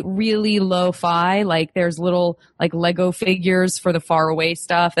out. really, really lo-fi. Like there's little like Lego figures for the far away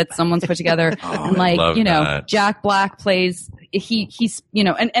stuff that someone's put together. And I like, love that. Jack Black plays, he's,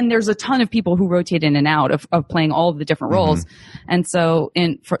 and there's a ton of people who rotate in and out of playing all of the different roles. And so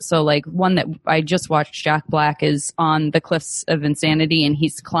like one that I just watched, Jack Black is on the cliffs of insanity and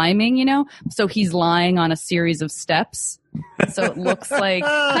he's climbing, so he's lying on a series of steps. So it looks like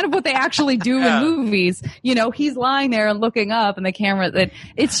kind of what they actually do in movies. He's lying there and looking up and the camera,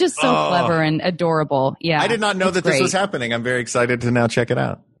 it's just so clever and adorable. Yeah. I did not know it's that this great. was happening. I'm very excited to now check it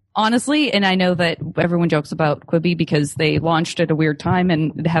out. Honestly, and I know that everyone jokes about Quibi because they launched at a weird time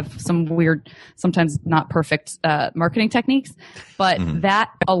and have some weird, sometimes not perfect marketing techniques. But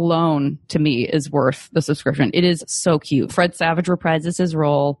that alone, to me, is worth the subscription. It is so cute. Fred Savage reprises his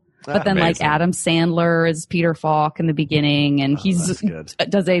role. But then Amazing. like Adam Sandler is Peter Falk in the beginning and that's good.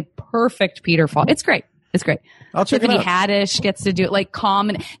 does a perfect Peter Falk. It's great. It's great. I'll check Tiffany it out. Haddish gets to do it, like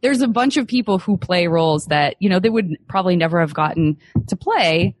common. There's a bunch of people who play roles that, they would probably never have gotten to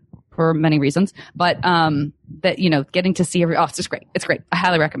play for many reasons, but, that, getting to see it's just great. It's great. I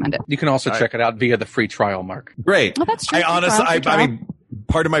highly recommend it. You can also check it out via the free trial, Mark. Great. Oh, that's true. I honestly, Free trial. I mean,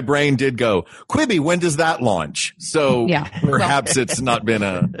 part of my brain did go, Quibi, when does that launch? So Yeah. perhaps it's not been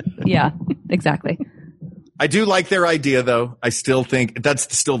Yeah, exactly. I do like their idea though. I still think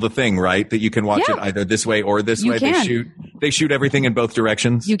that's still the thing, right? That you can watch Yeah. it either this way or this You way. can. They They shoot everything in both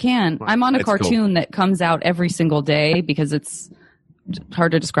directions. You can. I'm on a It's cartoon that comes out every single day because it's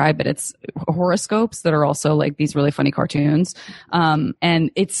hard to describe it. It's horoscopes that are also like these really funny cartoons.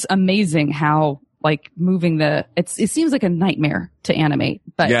 And it's amazing how like moving it seems like a nightmare to animate,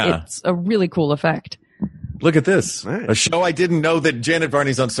 but it's a really cool effect. Look at this. Nice. A show I didn't know that Janet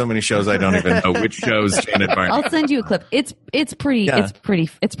Varney's on so many shows I don't even know which shows Janet Varney. I'll send you a clip. It's pretty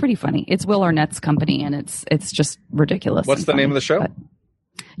funny. It's Will Arnett's company and it's just ridiculous. What's the name of the show? But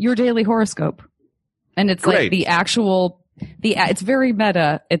Your Daily Horoscope. And it's like the actual it's very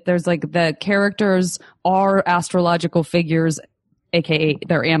meta. There's like the characters are astrological figures, aka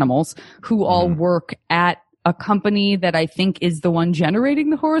they're animals, who all work at a company that I think is the one generating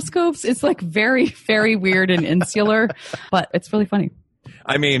the horoscopes. It's like very, very weird and insular, but it's really funny.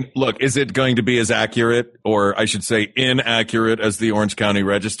 I mean, look, is it going to be as accurate, or I should say inaccurate, as the Orange County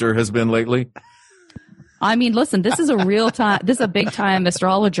Register has been lately? I mean, listen, this is a big time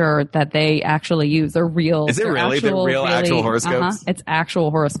astrologer that they actually use. They're real. Is it really? They're actual horoscopes? It's actual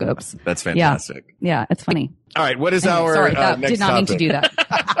horoscopes. That's fantastic. Yeah, it's funny. All right, what is Anyway, our sorry, next did not topic? mean to do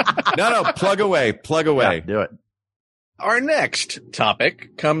that. No, plug away. Yeah, do it. Our next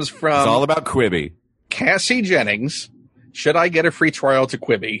topic comes It's from all about Quibi. Cassie Jennings. Should I get a free trial to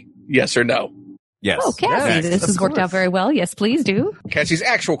Quibi? Yes or no? Yes. Oh, Cassie, Yes, this of has worked course. out very well. Yes, please do. Cassie's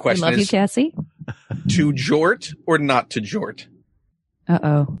actual We question love you, is Cassie. to jort or not to jort?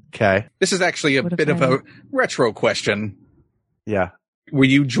 Uh-oh. Okay. This is actually a What a bit of fail. a retro question. Yeah. Were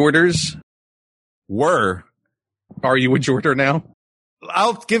you jorters? Are you a jorter now?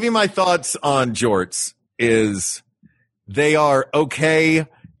 I'll give you my thoughts on jorts. Is they are okay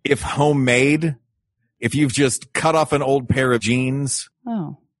if homemade. If you've just cut off an old pair of jeans,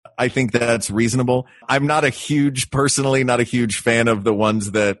 Oh. I think that's reasonable. I'm not a huge fan of the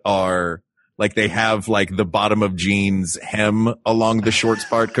ones that are like they have like the bottom of jeans hem along the shorts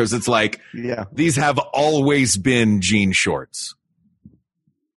part, because it's like Yeah. these have always been jean shorts.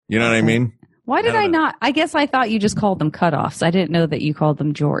 You know what I mean? Why did I I don't know. not? I guess I thought you just called them cutoffs. I didn't know that you called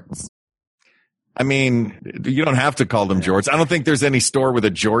them jorts. I mean, you don't have to call them jorts. I don't think there's any store with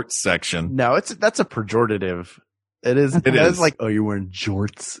a jorts section. No, that's a pejorative. It is. Okay. It is like, oh, you're wearing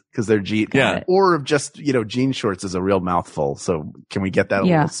jorts because they're jeans. Yeah. Or just, jean shorts is a real mouthful. So can we get that a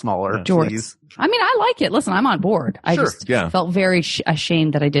Yeah. little smaller, Jorts. please? I mean, I like it. Listen, I'm on board. I Sure. just Yeah. felt very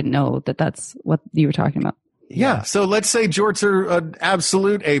ashamed that I didn't know that that's what you were talking about. Yeah. So let's say jorts are an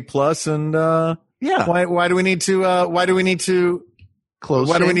absolute A+, and Yeah. why do we need to why do we need to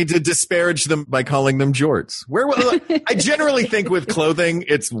disparage them by calling them jorts? I generally think with clothing,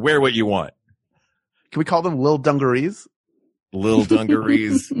 it's wear what you want. Can we call them Lil Dungarees? Little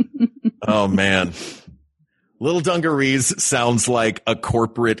dungarees. Oh man. Little Dungarees sounds like a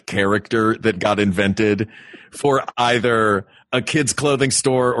corporate character that got invented for either a kid's clothing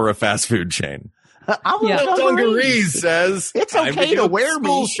store or a fast food chain. I'm Yeah. Lil Little Dungarees says It's "Time okay to go wear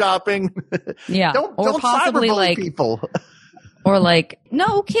school me." shopping. Yeah. Don't possibly cyberbully like, people. or like,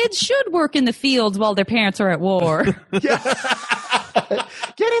 no, kids should work in the fields while their parents are at war.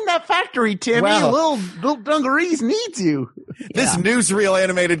 Get in that factory, Timmy. Wow. Lil Dungarees needs you. This newsreel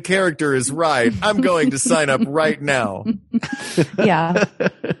animated character is right. I'm going to sign up right now. Yeah.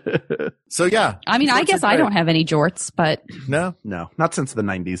 So yeah. I mean, I Jorts guess are I great. don't have any jorts, but No, No, not since the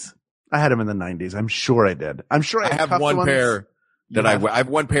 90s. I had them in the 90s. I'm sure I did. I'm sure I have cuffed one ones. pair that I have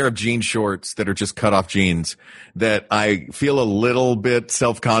one pair of jean shorts that are just cut off jeans that I feel a little bit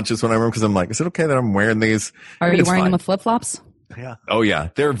self-conscious when I wear them because I'm like, is it okay that I'm wearing these? are I mean, you it's wearing them fine. with flip-flops Yeah. Oh yeah.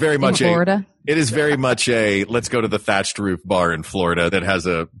 They're very in much Florida? it is very much a, let's go to the thatched roof bar in Florida that has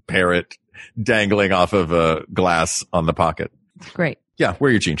a parrot dangling off of a glass on the pocket. Great. Yeah.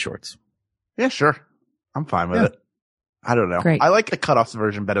 Wear your jean shorts. Yeah, sure. I'm fine with Yeah. it. I don't know. Great. I like the cutoffs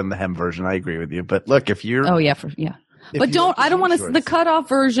version better than the hem version. I agree with you. But look, if you're, Oh, yeah. But don't, I don't want to, the cutoff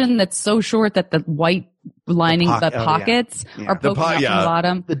version that's so short that the white lining, The the pocket- oh, yeah. pockets Yeah. are poking out from the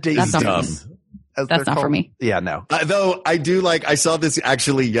bottom. the daisy That's not for me. cuts, as That's they're not for called. me. Yeah, no. Though I do like, I saw this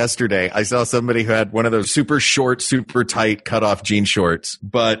actually yesterday. I saw somebody who had one of those super short, super tight cut off jean shorts,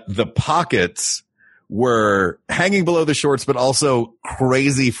 but the pockets were hanging below the shorts, but also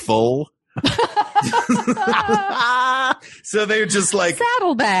crazy full. So they're just like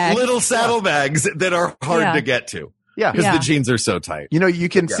Saddlebag. little saddlebags that are hard Yeah. to get to Yeah. because Yeah. the jeans are so tight. You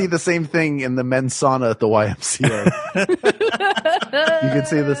can see the same thing in the men's sauna at the YMCA. You can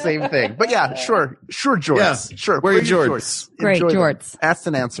see the same thing. But yeah, sure, jorts. Yeah. Sure. Wear your jorts. Great, Enjoy them. jorts. Asked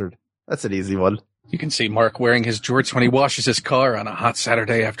and answered. That's an easy one. You can see Mark wearing his jorts when he washes his car on a hot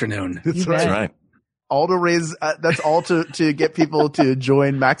Saturday afternoon. That's You right. That's bet. right. all to raise, that's all to get people to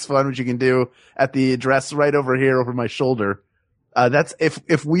join Max Fun, which you can do at the address right over here over my shoulder. That's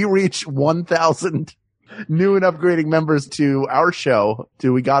if we reach 1,000 new and upgrading members to our show,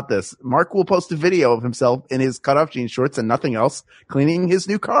 We Got This, Mark will post a video of himself in his cutoff jean shorts and nothing else cleaning his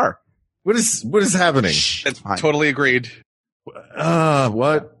new car. What is happening? That's totally agreed.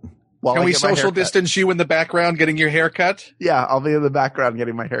 What? Can we social distance you in the background getting your hair cut? Yeah, I'll be in the background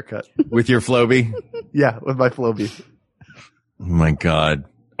getting my hair cut. With your Flowbee? Yeah, with my Flowbee. Oh my God.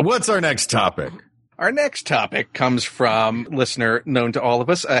 What's our next topic? Our next topic comes from listener known to all of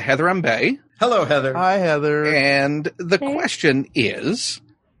us, Heather M. Bay. Hello, Heather. Hi, Heather. And the question is,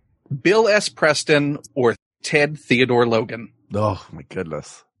 Bill S. Preston or Ted Theodore Logan? Oh, my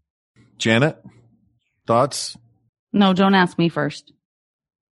goodness. Janet, thoughts? No, don't ask me first.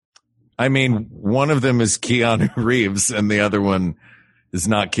 I mean, one of them is Keanu Reeves and the other one is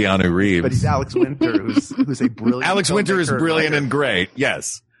not Keanu Reeves. But he's Alex Winter, who's a brilliant Alex Winter is brilliant and great,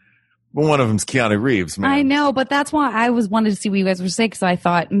 yes. But one of them's Keanu Reeves, man. I know, but that's why I wanted to see what you guys were saying, because I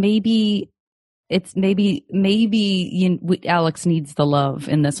thought maybe Alex needs the love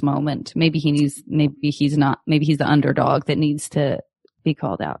in this moment. Maybe he's the underdog that needs to be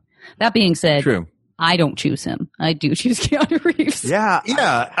called out. That being said, true. I don't choose him. I do choose Keanu Reeves. Yeah.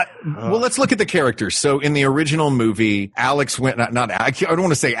 Well, let's look at the characters. So in the original movie, Alex went, I don't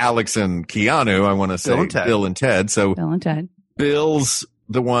want to say Alex and Keanu. I want to say Bill and Ted. So Bill and Ted. Bill's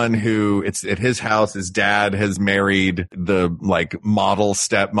the one who it's at his house. His dad has married the model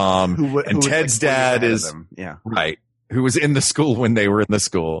stepmom, and Ted's dad is right, who was in the school when they were in the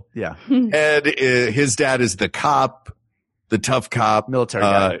school. Yeah. Ed, his dad is the cop. The tough cop, military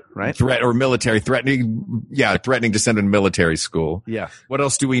guy, right? Threatening to send in military school. Yeah. What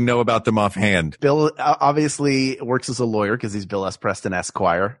else do we know about them offhand? Bill obviously works as a lawyer because he's Bill S. Preston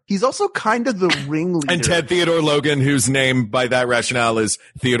Esquire. He's also kind of the ringleader. And Ted Theodore Logan, whose name by that rationale is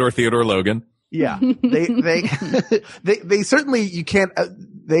Theodore Logan. Yeah. They certainly, you can't,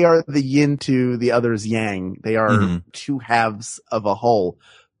 they are the yin to the other's yang. They are two halves of a whole.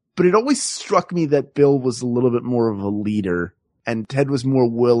 But it always struck me that Bill was a little bit more of a leader and Ted was more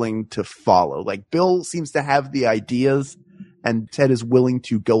willing to follow. Like Bill seems to have the ideas and Ted is willing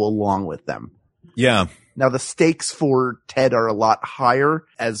to go along with them. Yeah. Now the stakes for Ted are a lot higher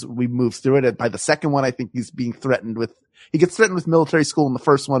as we move through it. And by the second one, I think he's being threatened with, he gets threatened with military school in the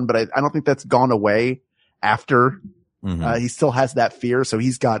first one, but I don't think that's gone away after. He still has that fear. So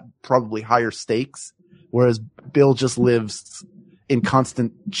he's got probably higher stakes, whereas Bill just lives in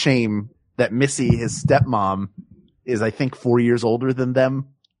constant shame that Missy, his stepmom, is I think 4 years older than them.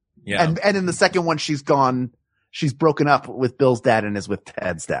 Yeah. And in the second one, she's broken up with Bill's dad and is with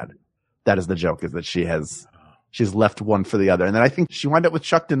Ted's dad. That is the joke, is that she's left one for the other. And then I think she wound up with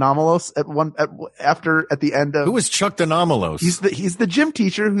Chuck Denomalos at the end of. Who was Chuck Denomalos? He's the gym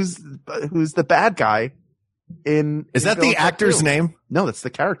teacher who's the bad guy Is that the actor's name? No, that's the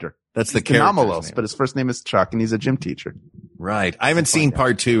character. That's the character's name. But his first name is Chuck and he's a gym teacher. Right. I haven't seen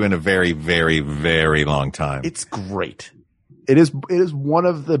part 2 in a very, very, very long time. It's great. It is one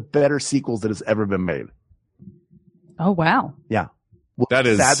of the better sequels that has ever been made. Oh, wow. Yeah. Well,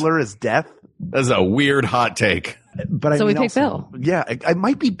 Sadler is death. That's a weird hot take. But we pick Bill. Yeah, it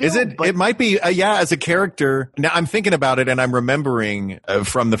might be Bill. Is it? It might be. As a character. Now I'm thinking about it, and I'm remembering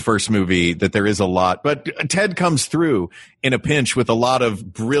from the first movie that there is a lot. But Ted comes through in a pinch with a lot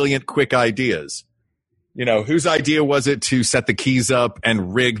of brilliant, quick ideas. You know, whose idea was it to set the keys up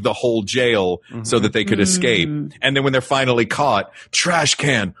and rig the whole jail so that they could escape? And then when they're finally caught, trash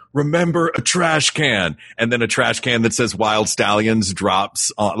can, remember a trash can. And then a trash can that says Wild Stallions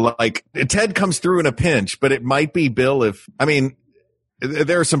drops on, Ted comes through in a pinch, but it might be Bill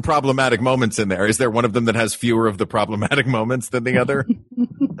there are some problematic moments in there. Is there one of them that has fewer of the problematic moments than the other?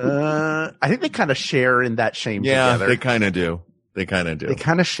 I think they kind of share in that shame together. Yeah, they kind of do. They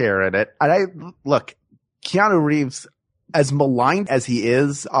kind of share in it. And Keanu Reeves, as maligned as he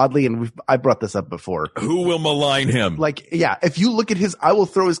is, oddly, and I brought this up before. Who will malign him? If you look at I will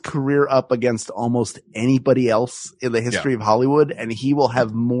throw his career up against almost anybody else in the history of Hollywood, and he will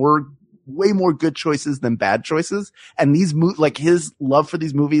have way more good choices than bad choices. And these his love for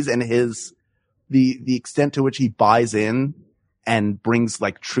these movies and the extent to which he buys in and brings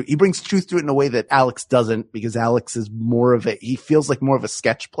he brings truth to it in a way that Alex doesn't, because Alex is he feels like more of a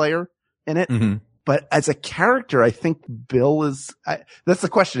sketch player in it. Mm-hmm. But as a character, I think Bill that's the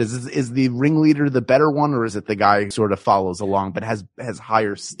question is the ringleader the better one, or is it the guy who sort of follows along but has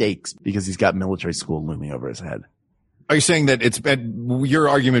higher stakes because he's got military school looming over his head? Are you saying that your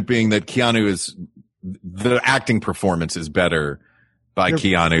argument being that Keanu the acting performance is better by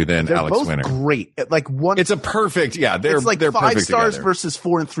Keanu than they're Alex both Winter. Great. Like one, It's a perfect, yeah. it's like they're 5 perfect stars together. versus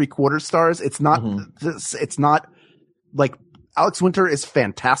 4 3/4 stars. It's not. It's not like Alex Winter is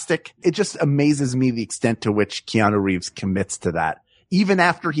fantastic. It just amazes me the extent to which Keanu Reeves commits to that, even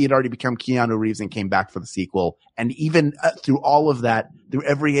after he had already become Keanu Reeves and came back for the sequel, and even through all of that, through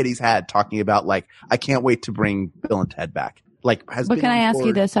every hit he's had, talking about like, I can't wait to bring Bill and Ted back. Like, has. But been can I on ask you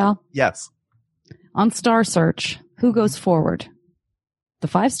board- this, Al? Yes. On Star Search, who goes forward? The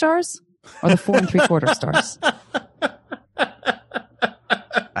 5 stars or the 4 3/4 stars?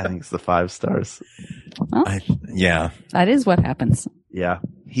 I think it's the 5 stars. Well, Yeah. that is what happens. Yeah.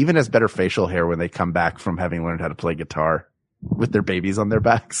 He even has better facial hair when they come back from having learned how to play guitar with their babies on their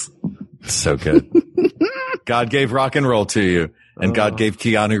backs. So good. God gave rock and roll to you, and God gave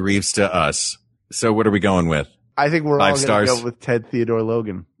Keanu Reeves to us. So what are we going with? I think we're 5 all going to stars. go with Ted Theodore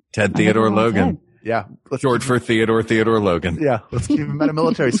Logan. Ted Theodore I think we're all Logan. Yeah. Let's Short for Theodore Logan. Yeah. Let's keep him at a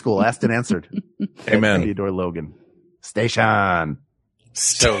military school. Asked and answered. Ted Amen. Theodore Logan. Station.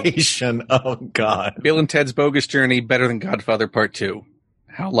 Station. Oh, God. Bill and Ted's Bogus Journey better than Godfather Part 2.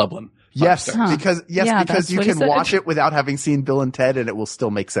 Hal Lublin. Yes. stars. Huh. Because, Yeah, because that's you what he can said. watch it without having seen Bill and Ted and it will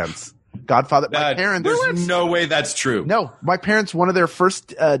still make sense. Godfather. My parents. There's no way that's true. No, my parents, one of their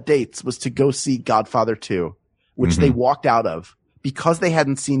first dates was to go see Godfather 2, which they walked out of because they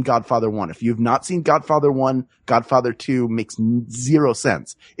hadn't seen Godfather 1. If you've not seen Godfather 1, Godfather 2 makes zero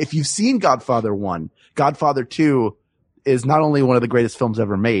sense. If you've seen Godfather 1, Godfather 2 is not only one of the greatest films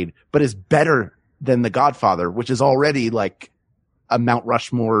ever made, but is better than The Godfather, which is already like a Mount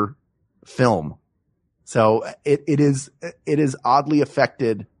Rushmore film. So it is oddly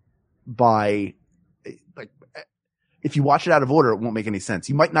affected by, like, if you watch it out of order, it won't make any sense.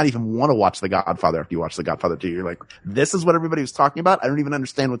 You might not even want to watch The Godfather after you watch The Godfather 2. You're like, this is what everybody was talking about? I don't even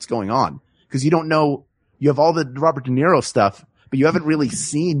understand what's going on. Because you don't know, you have all the Robert De Niro stuff, but you haven't really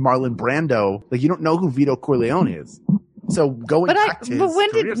seen Marlon Brando. Like, you don't know who Vito Corleone is. So going back to his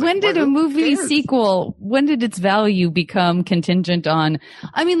when career, did it's like, a who movie cares? sequel, when did its value become contingent on,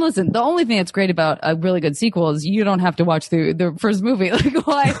 I mean, listen, the only thing that's great about a really good sequel is you don't have to watch the first movie. Like,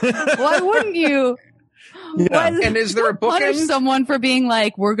 why wouldn't you? Yeah. And is there a punish bookend? someone for being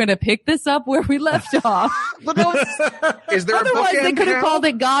like, we're going to pick this up where we left off? Is there Otherwise, a bookend? they could have Hal? called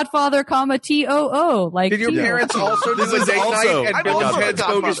it Godfather, TOO. Like, Did your Tio. parents also do This the is date also- night I'm at Bill and also a Ted's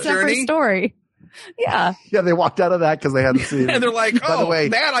Godfather. Bogus Separate Journey? story. Yeah. Yeah, they walked out of that because they hadn't seen it. And they're like, By the oh, way-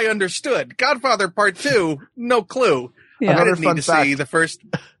 that I understood. Godfather Part 2, no clue. Yeah. I Another didn't fun need to see fact. the first.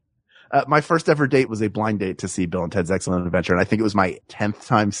 My first ever date was a blind date to see Bill and Ted's Excellent Adventure, and I think it was my 10th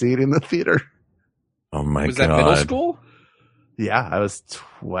time seeing it in the theater. Oh, my Was God. that middle school? Yeah, I was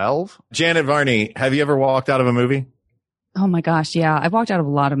 12. Janet Varney, have you ever walked out of a movie? Oh my gosh. Yeah. I've walked out of a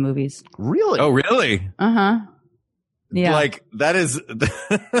lot of movies. Really? Oh, really? Uh-huh. Yeah. Like, that is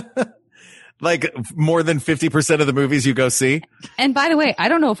like more than 50% of the movies you go see. And by the way, I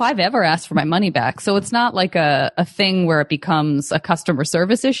don't know if I've ever asked for my money back. So it's not like a thing where it becomes a customer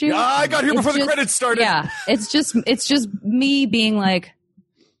service issue. I got here It's before the just- credits started. Yeah. It's just me being like,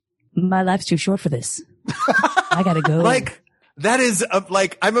 my life's too short for this. I gotta go. Like, that is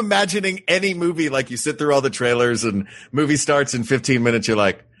like, I'm imagining any movie, like you sit through all the trailers and movie starts in 15 minutes. You're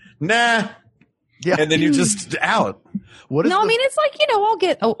like, nah. Yeah. And then you're just out. What is no, I the- mean, it's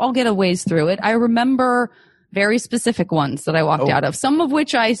like, I'll get a ways through it. I remember very specific ones that I walked out of, some of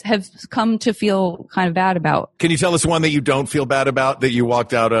which I have come to feel kind of bad about. Can you tell us one that you don't feel bad about that you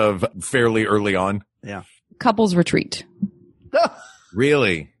walked out of fairly early on? Yeah. Couples Retreat.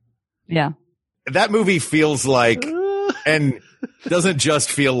 Really? Yeah. That movie feels like, and doesn't just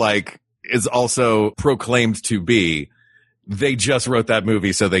feel like, is also proclaimed to be, they just wrote that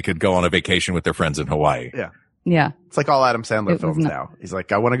movie so they could go on a vacation with their friends in Hawaii. Yeah. Yeah. It's like all Adam Sandler It was films not- now. He's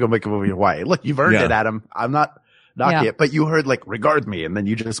like, I want to go make a movie in Hawaii. Look, you've earned Yeah. it, Adam. I'm not knocking Yeah. it, but you heard like, regard me. And then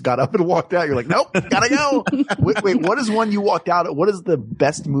you just got up and walked out. You're like, nope, gotta go. wait, what is one you walked out of? What is the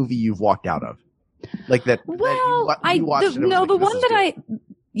best movie you've walked out of? Like that. Well, you watched and it was like, the this one is that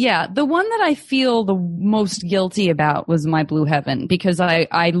good. the one that I feel the most guilty about was My Blue Heaven, because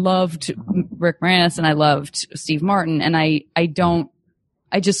I loved Rick Moranis and I loved Steve Martin, and I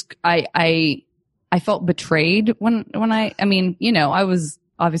felt betrayed when I was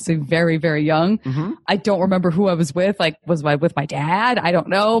obviously very, very young. Mhm. I don't remember who I was with. Like, was I with my dad? I don't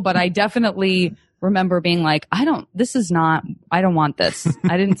know, but I definitely remember being like, I don't want this.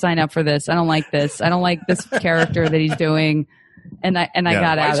 I didn't sign up for this. I don't like this. I don't like this character that he's doing. And I got Why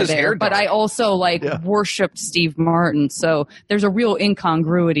is out of his hair there. But dark? I also worshipped Steve Martin. So there's a real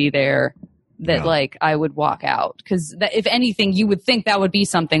incongruity there that like I would walk out. Cause if anything, you would think that would be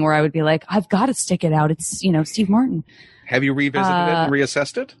something where I would be like, I've got to stick it out. It's, Steve Martin. Have you revisited it and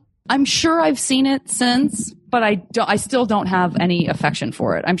reassessed it? I'm sure I've seen it since, but I still don't have any affection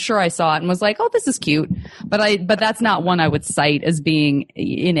for it. I'm sure I saw it and was like, oh, this is cute. But that's not one I would cite as being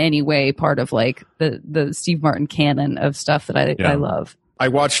in any way part of like the Steve Martin canon of stuff that I love. I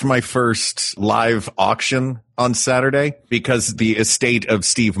watched my first live auction on Saturday because the estate of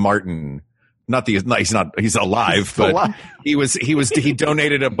Steve Martin, he's alive, but he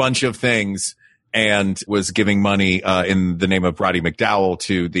donated a bunch of things and was giving money in the name of Roddy McDowell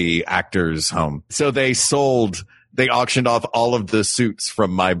to the actors' home. So they auctioned off all of the suits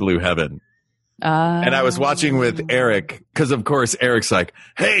from My Blue Heaven. And I was watching with Eric because, of course, Eric's like,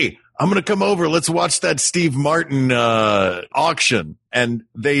 hey, I'm going to come over. Let's watch that Steve Martin auction. And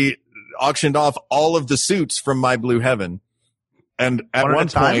they auctioned off all of the suits from My Blue Heaven. And at one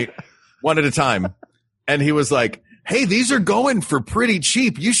point, one at a time. And he was like, hey, these are going for pretty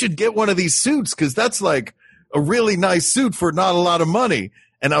cheap. You should get one of these suits because that's like a really nice suit for not a lot of money.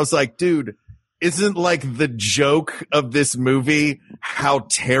 And I was like, dude, isn't like the joke of this movie how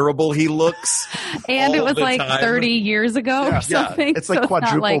terrible he looks? And it was like 30 years ago or something. Yeah. It's like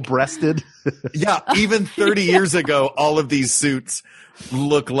quadruple breasted. Yeah. Even 30 years ago, all of these suits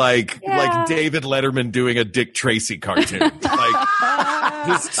look like David Letterman doing a Dick Tracy cartoon. Like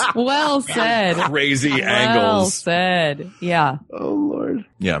just well said. Crazy angles. Well said. Yeah. Oh Lord.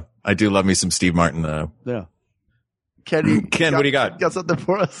 Yeah. I do love me some Steve Martin though. Yeah. Ken, what do you got? Got something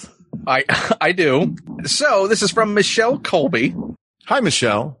for us? I do. So this is from Michelle Colby. Hi,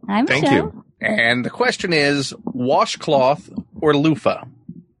 Michelle. Hi, Michelle. Thank you. And the question is washcloth or loofah?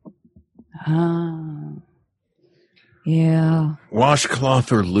 Yeah.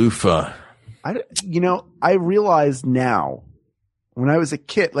 Washcloth or loofah? I realize now when I was a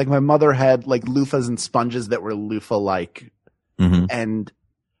kid, like my mother had like loofahs and sponges that were loofah-like. Mm-hmm. And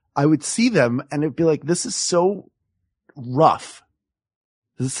I would see them and it'd be like, this is so rough.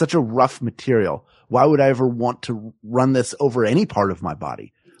 This is such a rough material. Why would I ever want to run this over any part of my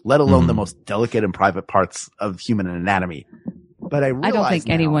body, let alone the most delicate and private parts of human anatomy? But I don't think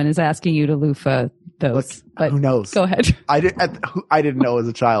anyone is asking you to loofah those. Look, but who knows? Go ahead. I didn't know as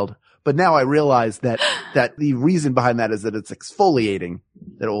a child, but now I realize that the reason behind that is that it's exfoliating,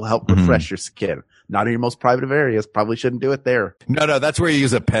 that it will help refresh your skin. Not in your most private of areas. Probably shouldn't do it there. No, that's where you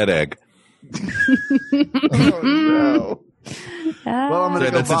use a pet egg. Oh no. Well, I'm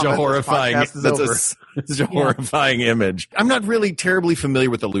that's such a horrifying. Such a horrifying image. I'm not really terribly familiar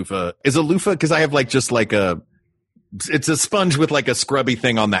with a loofah. Is a loofah because I have like just like it's a sponge with like a scrubby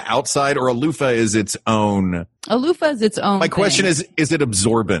thing on the outside, or a loofah is its own. A loofah is its own. My question is it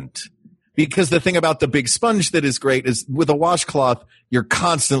absorbent? Because the thing about the big sponge that is great is with a washcloth, you're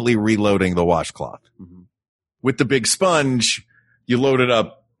constantly reloading the washcloth. Mm-hmm. With the big sponge, you load it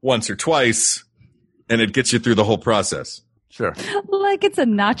up once or twice, and it gets you through the whole process. Sure. Like it's a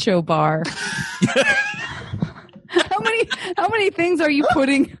nacho bar. How many things are you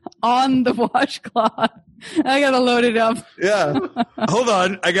putting on the washcloth? I gotta load it up. Yeah. Hold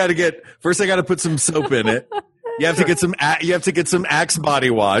on. I gotta put some soap in it. You have to get some Axe body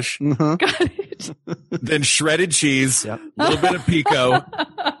wash. Mm-hmm. Got it. Then shredded cheese, a little bit of pico.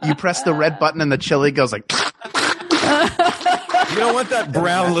 You press the red button and the chili goes like. You don't want that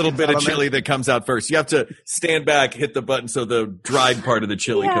brown little bit of chili that comes out first. You have to stand back, hit the button so the dried part of the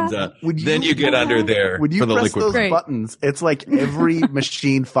chili comes out. Then you get under there for the liquid. When you press those buttons, it's like every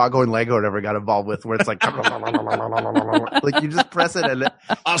machine Foghorn Leghorn ever got involved with, where it's like, like you just press it and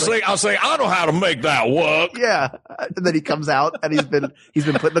I'll say, I know how to make that work. Yeah, and then he comes out and he's been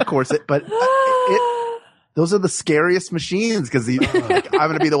put in the corset, but those are the scariest machines because I'm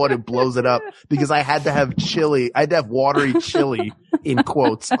going to be the one who blows it up because I had to have chili. I had to have watery chili in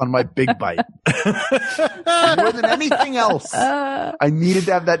quotes on my Big Bite. More than anything else, I needed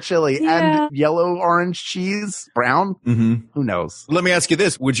to have that chili and yellow, orange cheese, brown. Mm-hmm. Who knows? Let me ask you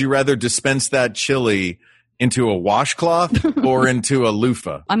this. Would you rather dispense that chili into a washcloth or into a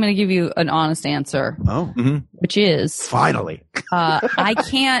loofah? I'm going to give you an honest answer. Oh, which is finally,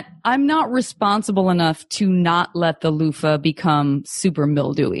 I'm not responsible enough to not let the loofah become super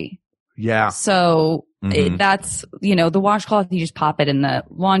mildewy. Yeah. So that's, the washcloth, you just pop it in the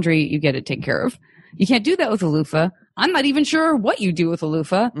laundry, you get it taken care of. You can't do that with a loofah. I'm not even sure what you do with a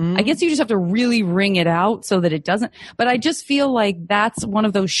loofah. I guess you just have to really wring it out so that it doesn't. But I just feel like that's one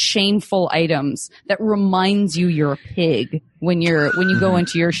of those shameful items that reminds you you're a pig when you go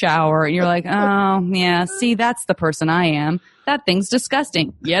into your shower and you're like, oh yeah, see, that's the person I am. That thing's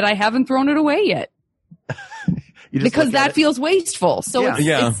disgusting. Yet I haven't thrown it away yet. Because that feels wasteful. So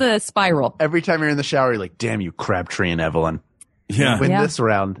it's a spiral. Every time you're in the shower, you're like, damn you, Crabtree and Evelyn. Yeah. win this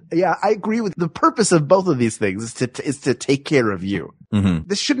round. Yeah, I agree with the purpose of both of these things is to take care of you. Mm-hmm.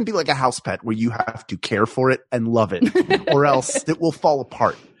 This shouldn't be like a house pet where you have to care for it and love it, or else it will fall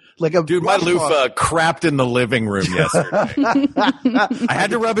apart. Like a Dude, my loofah crapped in the living room yesterday. I had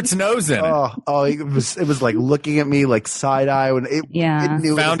to rub its nose in it. Oh, it was like looking at me like side eye when it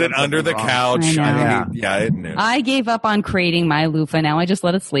knew found it under the couch. It knew. I gave up on creating my loofah. Now I just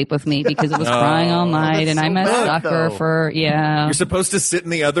let it sleep with me because it was crying all night, and I'm a sucker for You're supposed to sit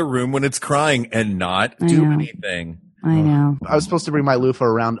in the other room when it's crying and not do anything. I know. I was supposed to bring my loofah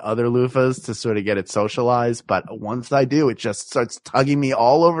around other loofahs to sort of get it socialized, but once I do, it just starts tugging me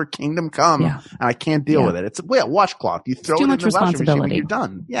all over Kingdom Come, and I can't deal with it. It's a washcloth. You throw it in the washing machine when you're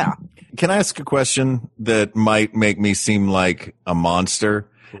done. Yeah. Can I ask a question that might make me seem like a monster?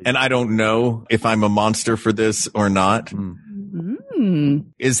 And I don't know if I'm a monster for this or not.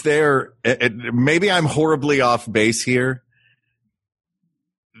 Is there, maybe I'm horribly off base here.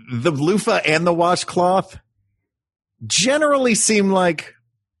 The loofah and the washcloth generally seem like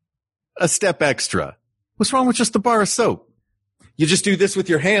a step extra. What's wrong with just the bar of soap? You just do this with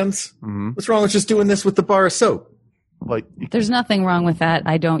your hands. What's wrong with just doing this with the bar of soap? Like, there's nothing wrong with that.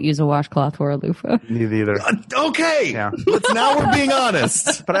 I don't use a washcloth or a loofah. Neither either. Okay. Yeah. Now we're being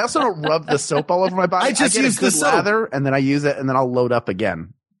honest. But I also don't rub the soap all over my body. I just use the soap. lather, and then I use it, and then I'll load up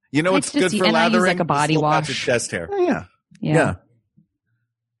again. You know what's good for and lathering? I use like a body wash. Chest hair. Oh, yeah.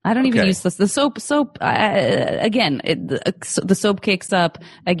 I don't even use this. The soap, again, the soap kicks up.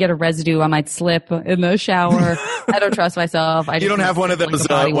 I get a residue. I might slip in the shower. I don't trust myself. You don't have one of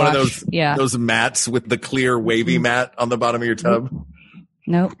those, those mats with the clear wavy mat on the bottom of your tub?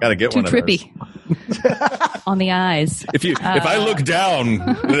 Nope. Gotta get one of those. Too trippy. On the eyes. If I look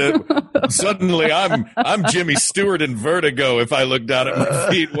down, suddenly I'm Jimmy Stewart in Vertigo if I look down at my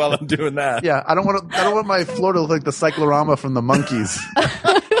feet while I'm doing that. Yeah, I don't want my floor to look like the cyclorama from the Monkees.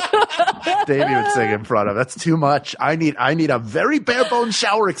 Davey would sing in front of. That's too much. I need a very bare bones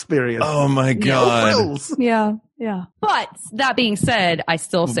shower experience. Oh my God. No frills. Yeah. But that being said, I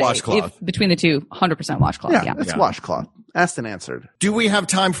still say between the two, 100% washcloth. Yeah, it's washcloth. Asked and answered. Do we have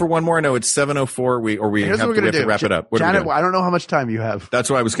time for one more? No, it's 7:04. We have to wrap it up. Janet, I don't know how much time you have. That's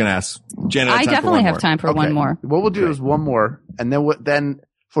what I was going to ask. Janet, I definitely have time for one more. What we'll do is one more, and then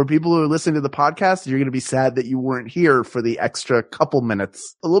for people who are listening to the podcast, you're going to be sad that you weren't here for the extra couple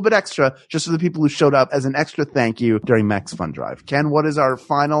minutes, a little bit extra, just for the people who showed up as an extra thank you during Max Fun Drive. Ken, what is our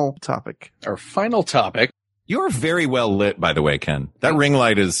final topic? Our final topic. You're very well lit, by the way, Ken. That ring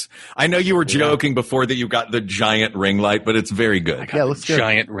light is, I know you were joking before that you got the giant ring light, but it's very good. Let's go.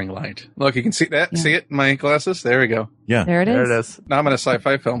 Giant ring light. Look, you can see that? Yeah. See it in my glasses? There we go. Yeah. There it is. Now I'm in a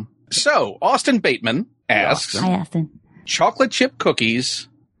sci-fi film. So, Austin Bateman asks, Hi, Austin. Chocolate chip cookies,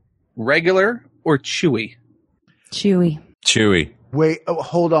 regular or chewy? Chewy. Wait,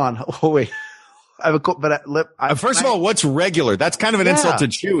 hold on. Oh, wait. I have first of all, what's regular? That's kind of an insult to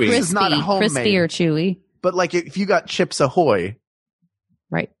chewy. This is not homemade. Crispy or chewy. But like if you got Chips Ahoy,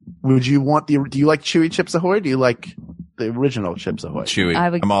 right? Would you want do you like chewy Chips Ahoy? Do you like the original Chips Ahoy? Chewy.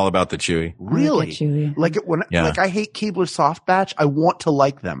 I'm all about the chewy. Really? Chewy. Like I hate Keebler Soft Batch. I want to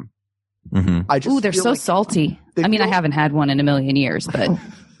like them. Mm-hmm. They're so salty. I mean, I haven't had one in a million years, but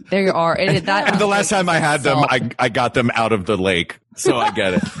there are. The last time I had them, I got them out of the lake, so I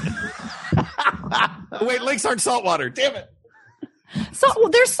get it. Wait, lakes aren't saltwater. Damn it. So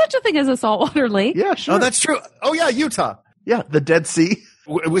there's such a thing as a saltwater lake. Yeah, sure. Oh, that's true. Oh, yeah, Utah. Yeah, the Dead Sea.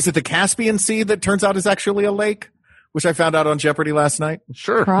 Was it the Caspian Sea that turns out is actually a lake, which I found out on Jeopardy last night?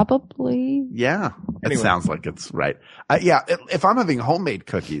 Sure. Probably. Yeah. Anyway. It sounds like it's right. If I'm having homemade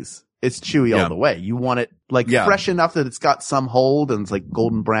cookies, it's chewy all the way. You want it fresh enough that it's got some hold and it's like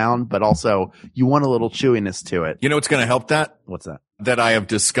golden brown, but also you want a little chewiness to it. You know what's going to help that? What's that? That I have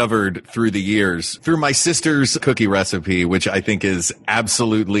discovered through the years, through my sister's cookie recipe, which I think is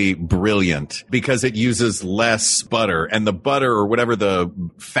absolutely brilliant because it uses less butter, and the butter or whatever the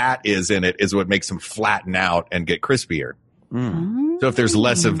fat is in it is what makes them flatten out and get crispier. So if there's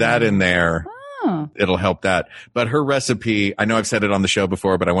less of that in there, it'll help that. But her recipe, I know I've said it on the show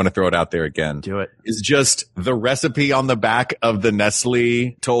before, but I want to throw it out there again. Do it. Is just the recipe on the back of the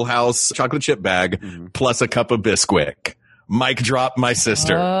Nestle Toll House chocolate chip bag plus a cup of Bisquick. Mic drop, my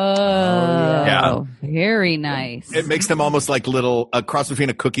sister. Oh, yeah. Very nice. It makes them almost like a cross between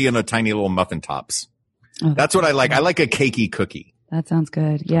a cookie and a tiny little muffin tops. Oh, that's what I like. I like a cakey cookie. That sounds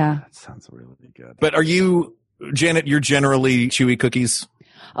good. Yeah. That sounds really good. But are you, Janet, you're generally chewy cookies?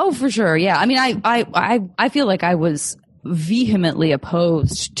 Oh, for sure. Yeah. I mean, I feel like I was vehemently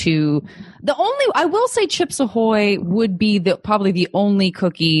opposed to I will say Chips Ahoy would be probably the only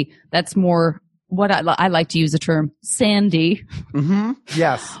cookie that's more what I like to use the term sandy. Mm-hmm.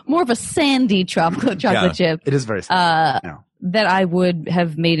 Yes. More of a sandy chocolate chip. It is very sandy. That I would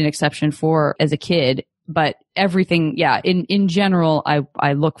have made an exception for as a kid. But everything, in general,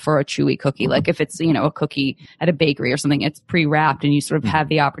 I look for a chewy cookie. Like if it's, a cookie at a bakery or something, it's pre-wrapped and you sort of have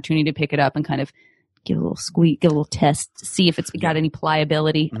the opportunity to pick it up and kind of give a little squeak, get a little test, see if it's got any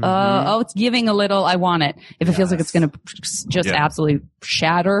pliability. Mm-hmm. It's giving a little, I want it. If it feels like it's going to just absolutely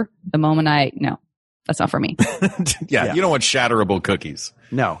shatter the moment no, that's not for me. You don't want shatterable cookies.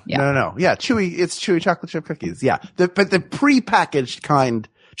 No. Yeah, it's chewy chocolate chip cookies. Yeah. But the pre-packaged kind,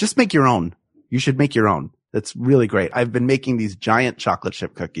 just make your own. You should make your own. That's really great. I've been making these giant chocolate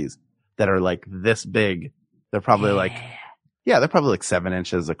chip cookies that are like this big. They're probably they're probably like 7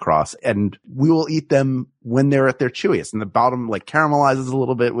 inches across, and we will eat them when they're at their chewiest. And the bottom like caramelizes a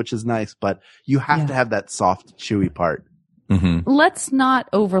little bit, which is nice, but you have to have that soft, chewy part. Mm-hmm. Let's not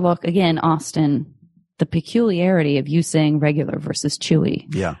overlook, again, Austin, the peculiarity of you saying regular versus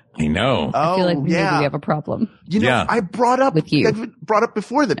chewy. Yeah. I know. I feel like maybe we have a problem. I brought up with you. I've brought up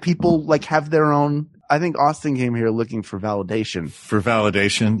before that people like have their own. I think Austin came here looking for validation.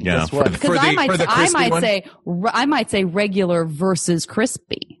 Yeah. Because I might say regular versus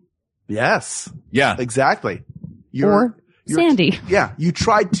crispy. Yes. Yeah. Exactly. Or sandy. Yeah. You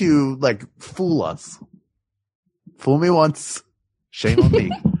tried to like fool us. Fool me once. Shame on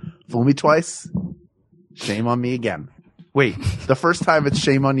me. Fool me twice. Shame on me again. Wait, the first time it's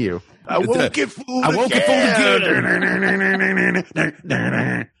shame on you. I won't get fooled again.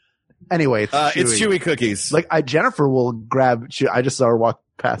 Anyway, it's chewy cookies. Like Jennifer will grab. I just saw her walk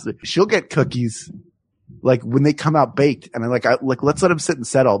past it. She'll get cookies, like when they come out baked, and I'm like, let's let them sit and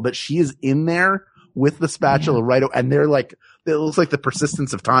settle. But she is in there with the spatula and they're like, it looks like the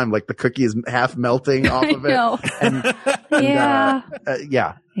persistence of time. Like the cookie is half melting off of it. Yeah.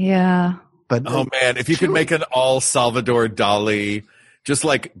 But oh man, if you could make an all Salvador Dali, just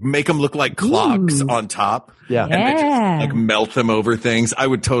like make them look like clocks on top. Yeah. And then just like melt them over things. I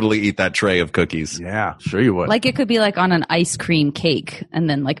would totally eat that tray of cookies. Yeah, sure you would. Like it could be like on an ice cream cake and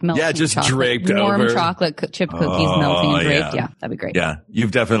then like melting just chocolate, draped warm over. chocolate chip cookies melting and draped. Yeah, that'd be great. Yeah.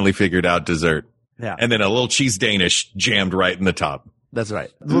 You've definitely figured out dessert. Yeah. And then a little cheese Danish jammed right in the top. That's right.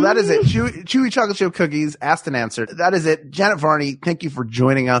 Well, that is it. Chewy chocolate chip cookies, asked and answered. That is it. Janet Varney, thank you for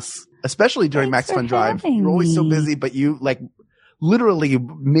joining us, especially during Max Fun Drive. You're always so busy, but you literally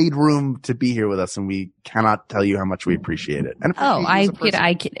made room to be here with us, and we cannot tell you how much we appreciate it. And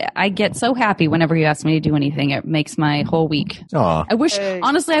I get so happy whenever you ask me to do anything. It makes my whole week. Aw.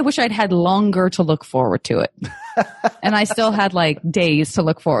 Honestly, I wish I'd had longer to look forward to it. And I still had like days to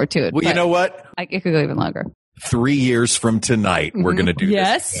look forward to it. Well, you know what? It could go even longer. 3 years from tonight, we're going to do this.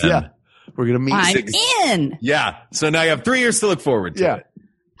 Yes. Yeah. We're going to meet. I'm in. Yeah. So now you have 3 years to look forward to it.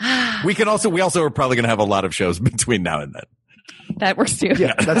 We also are probably going to have a lot lot of shows between now and then. That works too.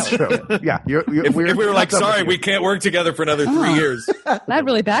 Yeah, that's true. Yeah. If we were like, sorry, we can't work together for another 3 years. That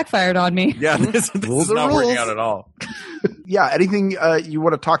really backfired on me. Yeah. This is not working out at all. Yeah. Anything you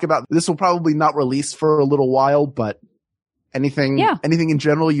want to talk about? This will probably not release for a little while, but anything in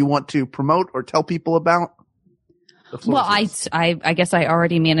general you want to promote or tell people about? Well, I guess I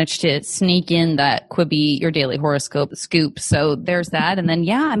already managed to sneak in that Quibi, your daily horoscope scoop. So there's that. And then,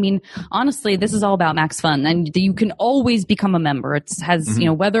 I mean, honestly, this is all about Max Fun, and you can always become a member. It has,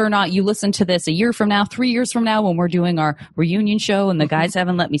 whether or not you listen to this a year from now, 3 years from now, when we're doing our reunion show and the guys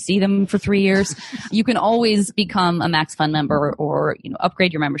haven't let me see them for 3 years, you can always become a Max Fun member or,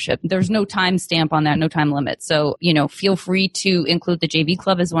 upgrade your membership. There's no time stamp on that, no time limit. So, feel free to include the JV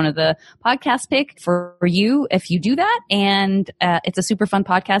Club as one of the podcast pick for you if you do that. And it's a super fun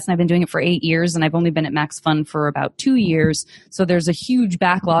podcast, and I've been doing it for 8 years, and I've only been at Max Fun for about 2 years. So there's a huge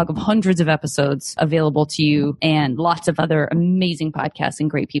backlog of hundreds of episodes available to you and lots of other amazing podcasts and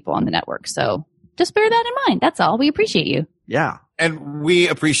great people on the network. So just bear that in mind. That's all. We appreciate you. Yeah. And we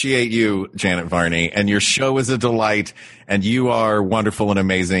appreciate you, Janet Varney, and your show is a delight, and you are wonderful and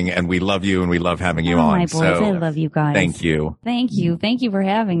amazing, and we love you, and we love having you on. My boys, so, I love you guys. Thank you. Thank you. Thank you for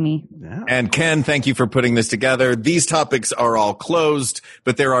having me. Yeah. And Ken, thank you for putting this together. These topics are all closed,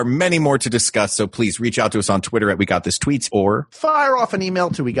 but there are many more to discuss, so please reach out to us on Twitter at We Got This Tweets, or fire off an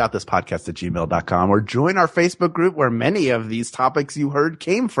email to wegotThisPodcast@gmail.com, or join our Facebook group where many of these topics you heard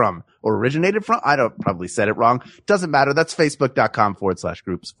came from or originated from. I don't probably said it wrong. Doesn't matter. That's Facebook.com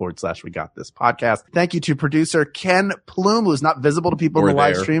facebook.com/groups/we got this podcast. Thank you to producer Ken Plume, who's not visible to people in the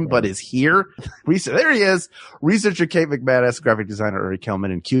live stream, but is here. There he is. Researcher Kate McManus, graphic designer Uri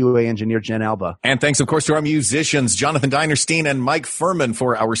Kelman, and QA engineer Jen Alba. And thanks, of course, to our musicians, Jonathan Dinerstein and Mike Furman,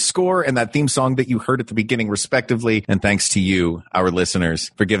 for our score and that theme song that you heard at the beginning, respectively. And thanks to you, our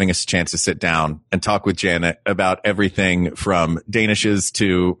listeners, for giving us a chance to sit down and talk with Janet about everything from Danishes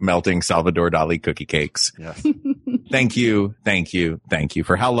to melting Salvador Dali cookie cakes. Yes. Thank you.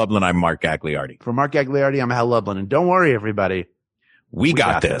 For Hal Lublin, I'm Mark Gagliardi. For Mark Gagliardi, I'm Hal Lublin. And don't worry, everybody. We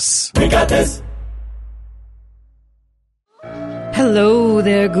got this. We got this. Hello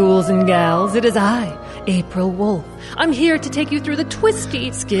there, ghouls and gals. It is I, April Wolf. I'm here to take you through the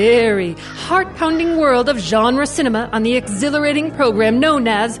twisty, scary, heart-pounding world of genre cinema on the exhilarating program known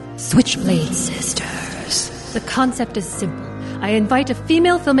as Switchblade Sisters. The concept is simple. I invite a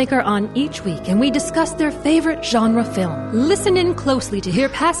female filmmaker on each week, and we discuss their favorite genre film. Listen in closely to hear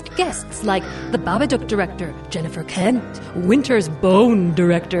past guests like the Babadook director, Jennifer Kent, Winter's Bone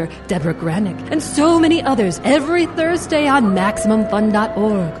director, Deborah Granick, and so many others every Thursday on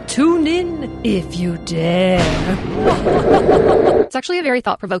MaximumFun.org. Tune in if you dare. It's actually a very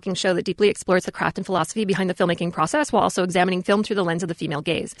thought-provoking show that deeply explores the craft and philosophy behind the filmmaking process while also examining film through the lens of the female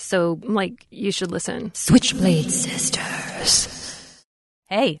gaze. So, you should listen. Switchblade Sisters.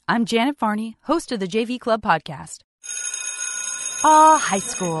 Hey, I'm Janet Varney, host of the JV Club podcast. High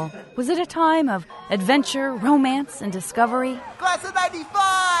school. Was it a time of adventure, romance, and discovery? Class of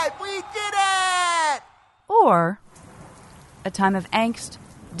 95! We did it! Or a time of angst,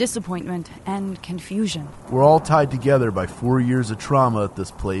 disappointment, and confusion? We're all tied together by 4 years of trauma at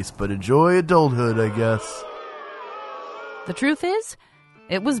this place, but enjoy adulthood, I guess. The truth is,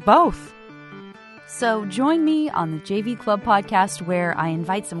 it was both. So join me on the JV Club podcast, where I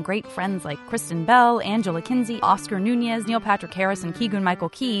invite some great friends like Kristen Bell, Angela Kinsey, Oscar Nunez, Neil Patrick Harris, and Keegan-Michael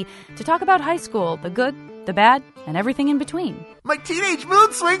Key to talk about high school, the good, the bad, and everything in between. My teenage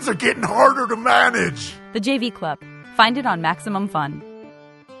mood swings are getting harder to manage. The JV Club. Find it on Maximum Fun.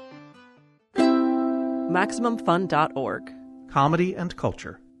 MaximumFun.org. Comedy and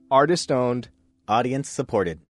culture. Artist owned. Audience supported.